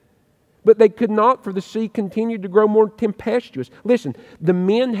do it. But they could not, for the sea continued to grow more tempestuous. Listen, the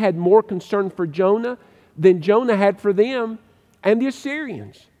men had more concern for Jonah than Jonah had for them and the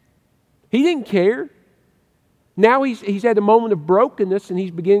Assyrians. He didn't care. Now he's had a moment of brokenness and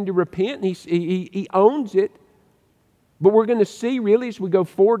he's beginning to repent and he owns it. But we're going to see really as we go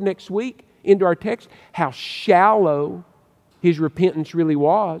forward next week into our text how shallow his repentance really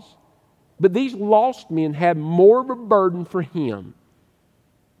was. But these lost men had more of a burden for him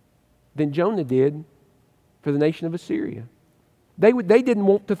than Jonah did for the nation of Assyria. They didn't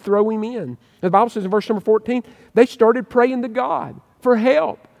want to throw him in. The Bible says in verse number 14, they started praying to God for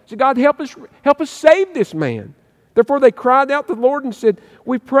help. So God, help us save this man. Therefore they cried out to the Lord and said,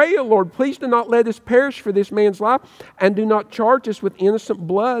 we pray, O Lord, please do not let us perish for this man's life, and do not charge us with innocent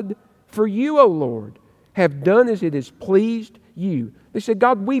blood. For you, O Lord, have done as it has pleased you. They said,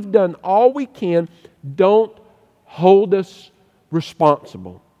 God, we've done all we can. Don't hold us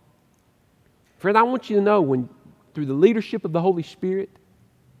responsible. Friend, I want you to know when, through the leadership of the Holy Spirit,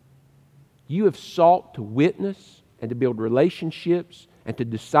 you have sought to witness and to build relationships and to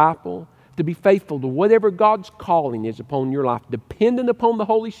disciple, to be faithful to whatever God's calling is upon your life, dependent upon the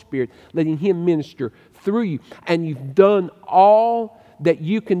Holy Spirit, letting Him minister through you, and you've done all that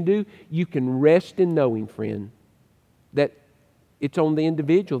you can do, you can rest in knowing, friend, that it's on the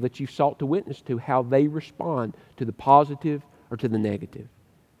individual that you've sought to witness to, how they respond to the positive or to the negative.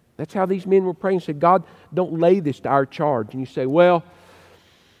 That's how these men were praying and said, God, don't lay this to our charge. And you say, well,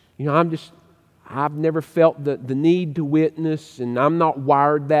 I've never felt the need to witness, and I'm not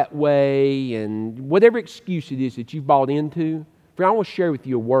wired that way, and whatever excuse it is that you've bought into. Friend, I want to share with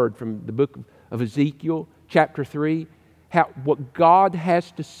you a word from the book of Ezekiel, chapter 3, what God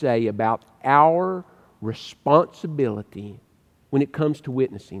has to say about our responsibility when it comes to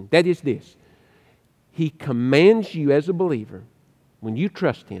witnessing. That is this: He commands you as a believer, when you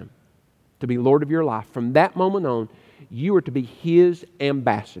trust Him, to be Lord of your life. From that moment on, you are to be His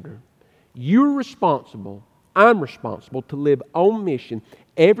ambassador. You're responsible, I'm responsible to live on mission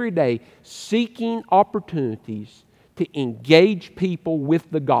every day, seeking opportunities to engage people with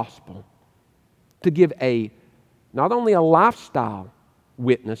the gospel, to give not only a lifestyle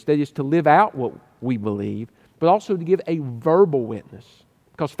witness, that is to live out what we believe, but also to give a verbal witness.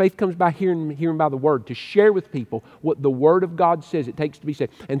 Because faith comes by hearing by the Word, to share with people what the Word of God says it takes to be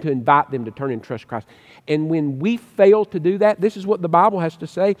saved, and to invite them to turn and trust Christ. And when we fail to do that, this is what the Bible has to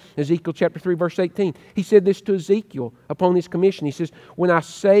say. Ezekiel chapter 3, verse 18. He said this to Ezekiel upon his commission. He says, when I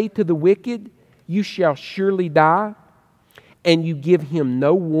say to the wicked, you shall surely die, and you give him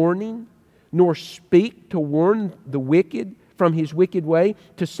no warning, nor speak to warn the wicked from his wicked way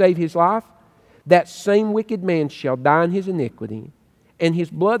to save his life, that same wicked man shall die in his iniquity, and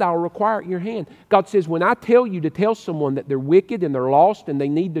his blood I will require at your hand. God says, when I tell you to tell someone that they're wicked and they're lost and they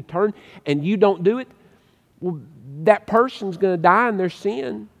need to turn, and you don't do it, well, that person's going to die in their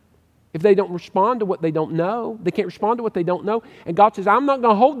sin if they don't respond to what they don't know. They can't respond to what they don't know. And God says, I'm not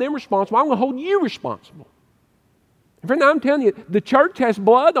going to hold them responsible. I'm going to hold you responsible. And friend, I'm telling you, the church has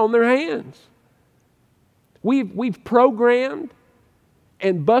blood on their hands. We've programmed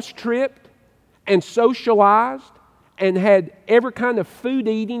and bus tripped and socialized and had every kind of food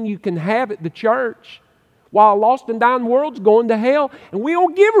eating you can have at the church, while a lost and dying world's going to hell, and we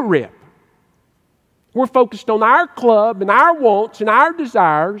don't give a rip. We're focused on our club and our wants and our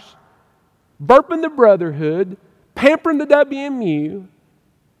desires, burping the brotherhood, pampering the WMU,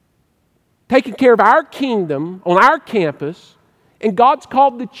 taking care of our kingdom on our campus, and God's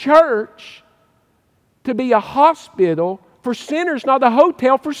called the church to be a hospital for sinners, not a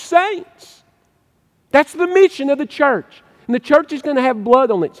hotel for saints. That's the mission of the church. And the church is going to have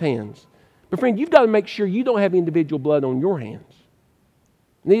blood on its hands. But friend, you've got to make sure you don't have individual blood on your hands.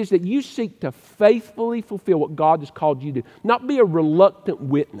 And it is that you seek to faithfully fulfill what God has called you to do. Not be a reluctant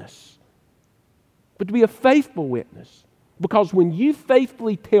witness, but to be a faithful witness. Because when you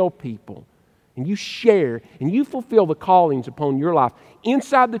faithfully tell people, and you share, and you fulfill the callings upon your life,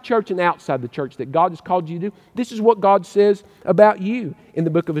 inside the church and outside the church that God has called you to do, this is what God says about you in the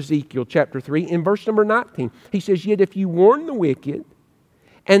book of Ezekiel chapter 3 in verse number 19. He says, yet if you warn the wicked,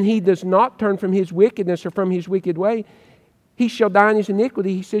 and he does not turn from his wickedness or from his wicked way, he shall die in his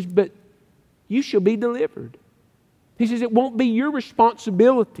iniquity. He says, but you shall be delivered. He says, it won't be your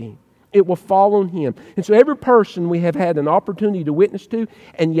responsibility. It will fall on him. And so every person we have had an opportunity to witness to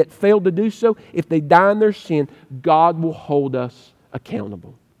and yet failed to do so, if they die in their sin, God will hold us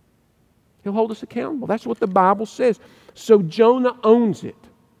accountable. He'll hold us accountable. That's what the Bible says. So Jonah owns it.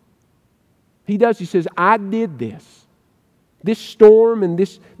 He does. He says, I did this. This storm and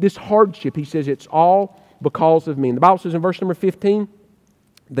this hardship, he says, it's all because of me. And the Bible says in verse number 15,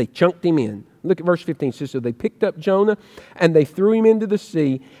 they chunked him in. Look at verse 15. It says, so they picked up Jonah and they threw him into the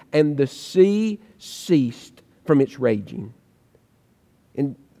sea, and the sea ceased from its raging.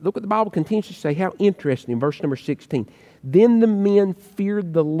 And look what the Bible continues to say. How interesting in verse number 16. Then the men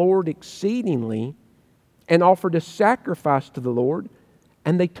feared the Lord exceedingly and offered a sacrifice to the Lord,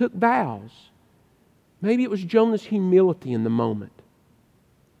 and they took vows. Maybe it was Jonah's humility in the moment.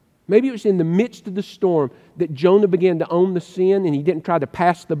 Maybe it was in the midst of the storm that Jonah began to own the sin, and he didn't try to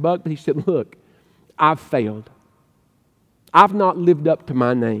pass the buck, but he said, look, I've failed. I've not lived up to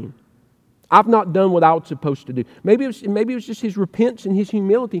my name. I've not done what I was supposed to do. Maybe it was just his repentance and his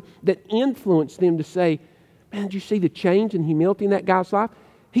humility that influenced them to say, man, did you see the change in humility in that guy's life?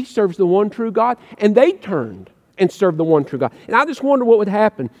 He serves the one true God. And they turned and served the one true God. And I just wonder what would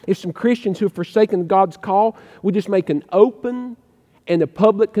happen if some Christians who have forsaken God's call would just make an open and a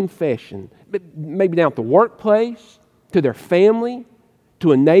public confession, maybe down at the workplace, to their family,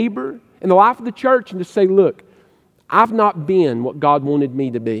 to a neighbor, in the life of the church, and to say, look, I've not been what God wanted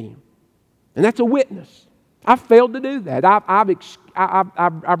me to be. And that's a witness. I've failed to do that.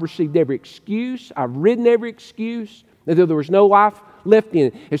 I've received every excuse. I've ridden every excuse. As though there was no life left in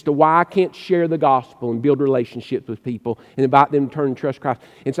it as to why I can't share the gospel and build relationships with people and invite them to turn and trust Christ.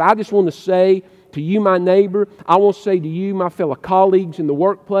 And so I just want to say to you, my neighbor, I want to say to you, my fellow colleagues in the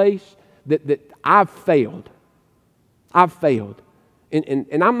workplace, that I've failed. I've failed.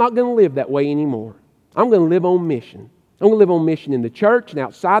 And I'm not going to live that way anymore. I'm going to live on mission. I'm going to live on mission in the church and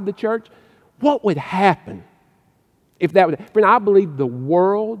outside the church. What would happen if that would... Friend, I believe the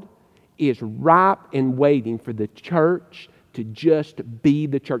world is ripe and waiting for the church to just be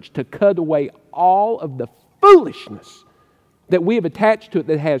the church, to cut away all of the foolishness that we have attached to it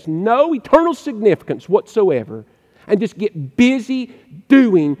that has no eternal significance whatsoever, and just get busy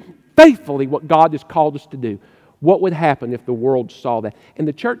doing faithfully what God has called us to do. What would happen if the world saw that? And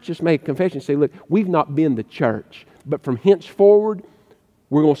the church just made a confession and say, look, we've not been the church, but from henceforward,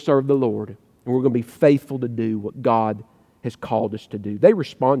 we're going to serve the Lord, and we're going to be faithful to do what God has called us to do. They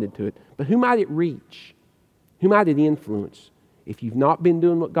responded to it. But who might it reach? Who might it influence? If you've not been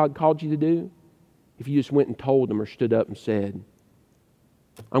doing what God called you to do, if you just went and told them or stood up and said,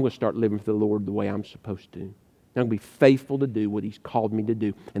 I'm going to start living for the Lord the way I'm supposed to. I'm going to be faithful to do what He's called me to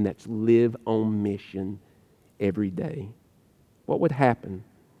do, and that's live on mission every day. What would happen?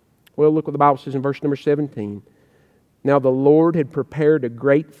 Well, look what the Bible says in verse number 17. Now the Lord had prepared a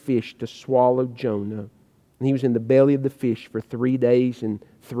great fish to swallow Jonah, and he was in the belly of the fish for 3 days and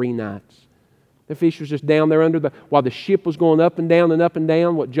 3 nights. The fish was just down there while the ship was going up and down,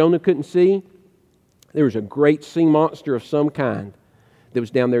 what Jonah couldn't see, there was a great sea monster of some kind that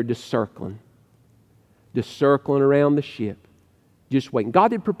was down there just circling around the ship, just waiting.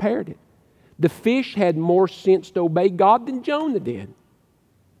 God had prepared it. The fish had more sense to obey God than Jonah did.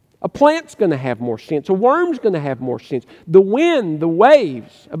 A plant's going to have more sense. A worm's going to have more sense. The wind, the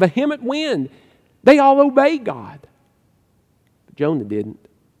waves, a vehement wind, they all obey God. But Jonah didn't.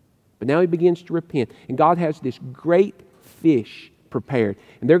 But now he begins to repent. And God has this great fish prepared.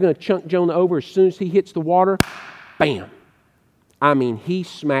 And they're going to chunk Jonah over as soon as he hits the water. Bam! I mean, he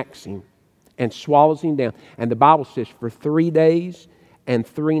smacks him and swallows him down. And the Bible says for 3 days and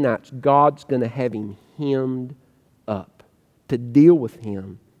 3 nights, God's going to have him hemmed up to deal with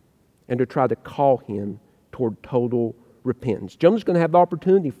him and to try to call him toward total repentance. Jonah's going to have the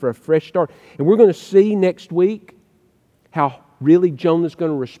opportunity for a fresh start. And we're going to see next week how really Jonah's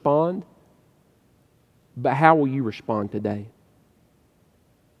going to respond. But how will you respond today?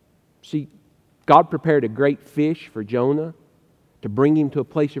 See, God prepared a great fish for Jonah to bring him to a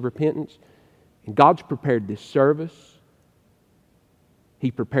place of repentance. And God's prepared this service.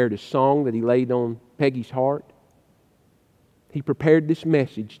 He prepared a song that He laid on Peggy's heart. He prepared this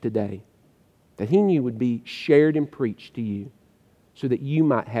message today that He knew would be shared and preached to you so that you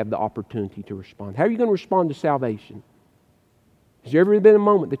might have the opportunity to respond. How are you going to respond to salvation? Has there ever been a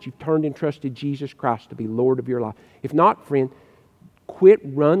moment that you've turned and trusted Jesus Christ to be Lord of your life? If not, friend, quit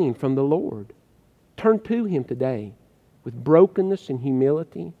running from the Lord. Turn to Him today with brokenness and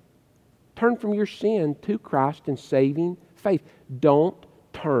humility. Turn from your sin to Christ in saving faith. Don't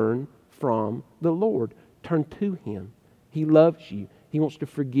turn from the Lord. Turn to Him. He loves you. He wants to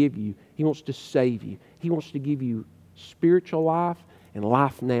forgive you. He wants to save you. He wants to give you spiritual life and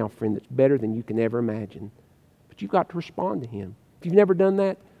life now, friend, that's better than you can ever imagine. But you've got to respond to Him. If you've never done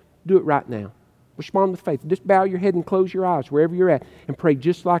that, do it right now. Respond with faith. Just bow your head and close your eyes wherever you're at and pray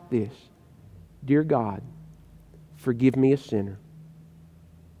just like this. Dear God, forgive me a sinner.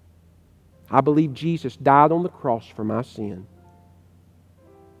 I believe Jesus died on the cross for my sin.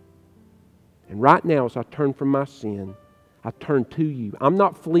 And right now, as I turn from my sin, I turn to You. I'm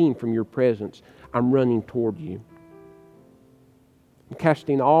not fleeing from Your presence. I'm running toward You. I'm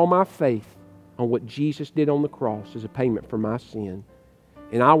casting all my faith on what Jesus did on the cross as a payment for my sin.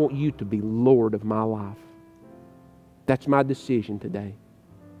 And I want You to be Lord of my life. That's my decision today.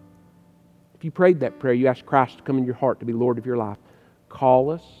 If you prayed that prayer, you asked Christ to come in your heart to be Lord of your life, call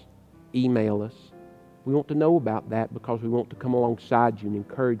us, email us. We want to know about that because we want to come alongside you and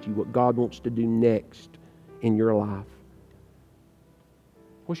encourage you what God wants to do next in your life.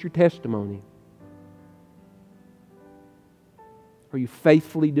 What's your testimony? Are you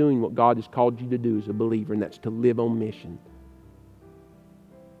faithfully doing what God has called you to do as a believer, and that's to live on mission?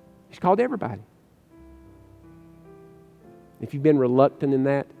 He's called everybody. If you've been reluctant in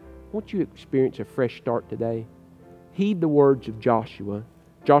that, won't you experience a fresh start today? Heed the words of Joshua.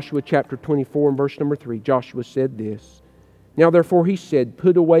 Joshua chapter 24 and verse number 3. Joshua said this, Now therefore he said,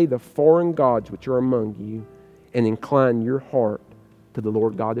 Put away the foreign gods which are among you, and incline your heart to the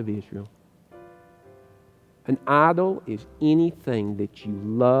Lord God of Israel. An idol is anything that you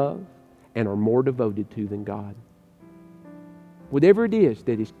love and are more devoted to than God. Whatever it is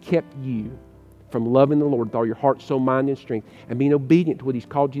that has kept you from loving the Lord with all your heart, soul, mind, and strength, and being obedient to what He's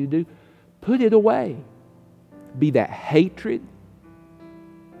called you to do, put it away. Be that hatred,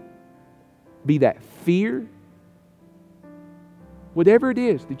 be that fear, whatever it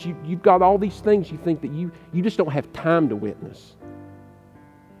is that you've got all these things you think that you just don't have time to witness.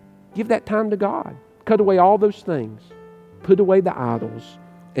 Give that time to God. Cut away all those things. Put away the idols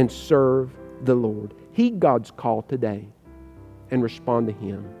and serve the Lord. Heed God's call today and respond to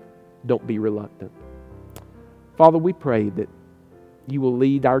Him. Don't be reluctant. Father, we pray that You will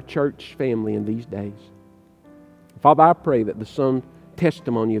lead our church family in these days. Father, I pray that the sum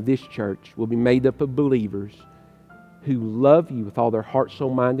testimony of this church will be made up of believers who love You with all their heart,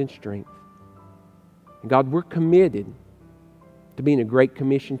 soul, mind, and strength. And God, we're committed to being a Great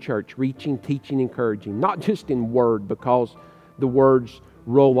Commission church, reaching, teaching, encouraging, not just in word because the words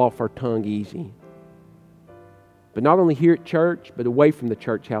roll off our tongue easy. But not only here at church, but away from the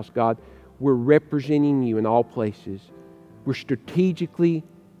church house, God, we're representing You in all places. We're strategically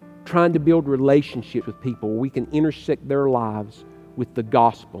trying to build relationships with people where we can intersect their lives with the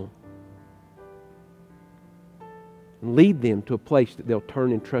gospel and lead them to a place that they'll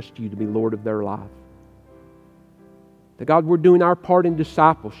turn and trust You to be Lord of their life. That God, we're doing our part in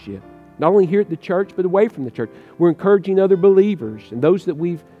discipleship, not only here at the church, but away from the church. We're encouraging other believers and those that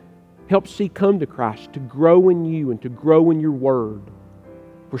we've helped see come to Christ to grow in You and to grow in Your Word.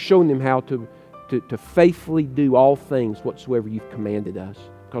 We're showing them how to faithfully do all things whatsoever You've commanded us,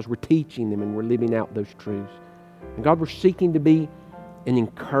 because we're teaching them and we're living out those truths. And God, we're seeking to be an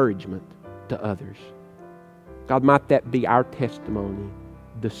encouragement to others. God, might that be our testimony,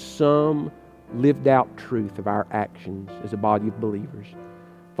 the sum lived out truth of our actions as a body of believers.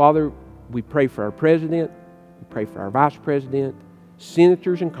 Father, we pray for our president, we pray for our vice president,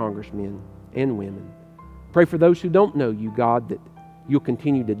 senators and congressmen and women. Pray for those who don't know You, God, that You'll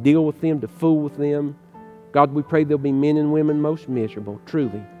continue to deal with them, to fool with them. God, we pray there'll be men and women most miserable,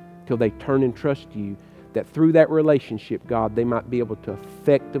 truly, till they turn and trust You, that through that relationship, God, they might be able to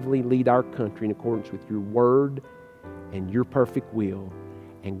effectively lead our country in accordance with Your Word and Your perfect will.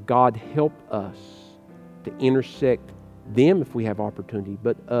 And God, help us to intersect them if we have opportunity,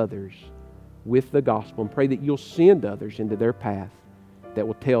 but others with the gospel. And pray that You'll send others into their path that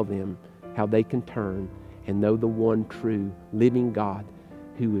will tell them how they can turn and know the one true living God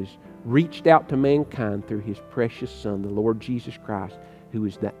who has reached out to mankind through His precious Son, the Lord Jesus Christ, who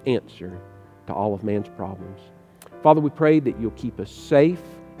is the answer to all of man's problems. Father, we pray that You'll keep us safe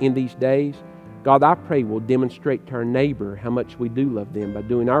in these days. God, I pray we'll demonstrate to our neighbor how much we do love them by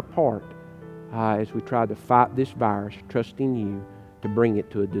doing our part as we try to fight this virus, trusting You to bring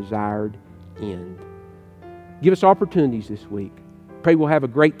it to a desired end. Give us opportunities this week. Pray we'll have a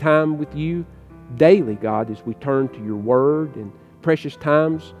great time with You daily, God, as we turn to Your Word and precious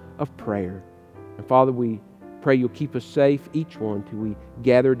times of prayer. And Father, we pray You'll keep us safe, each one, till we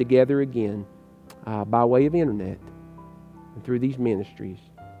gather together again by way of internet and through these ministries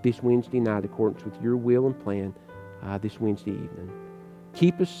this Wednesday night, in accordance with Your will and plan this Wednesday evening.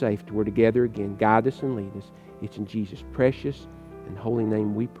 Keep us safe till we're together again. Guide us and lead us. It's in Jesus' precious and holy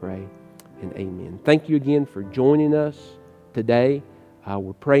name we pray, and amen. Thank you again for joining us today.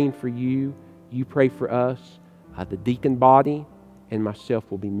 We're praying for you. You pray for us. The deacon body and myself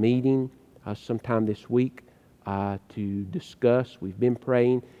will be meeting sometime this week to discuss. We've been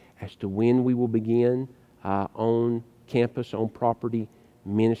praying as to when we will begin on campus, on property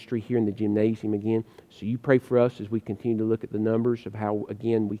ministry here in the gymnasium again. So you pray for us as we continue to look at the numbers of how,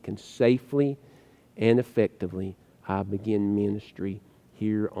 again, we can safely and effectively begin ministry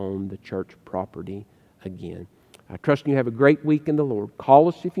here on the church property again. I trust you have a great week in the Lord. Call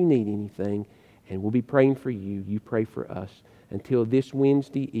us if you need anything, and we'll be praying for you. You pray for us. Until this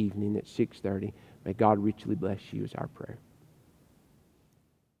Wednesday evening at 6:30, may God richly bless you is our prayer.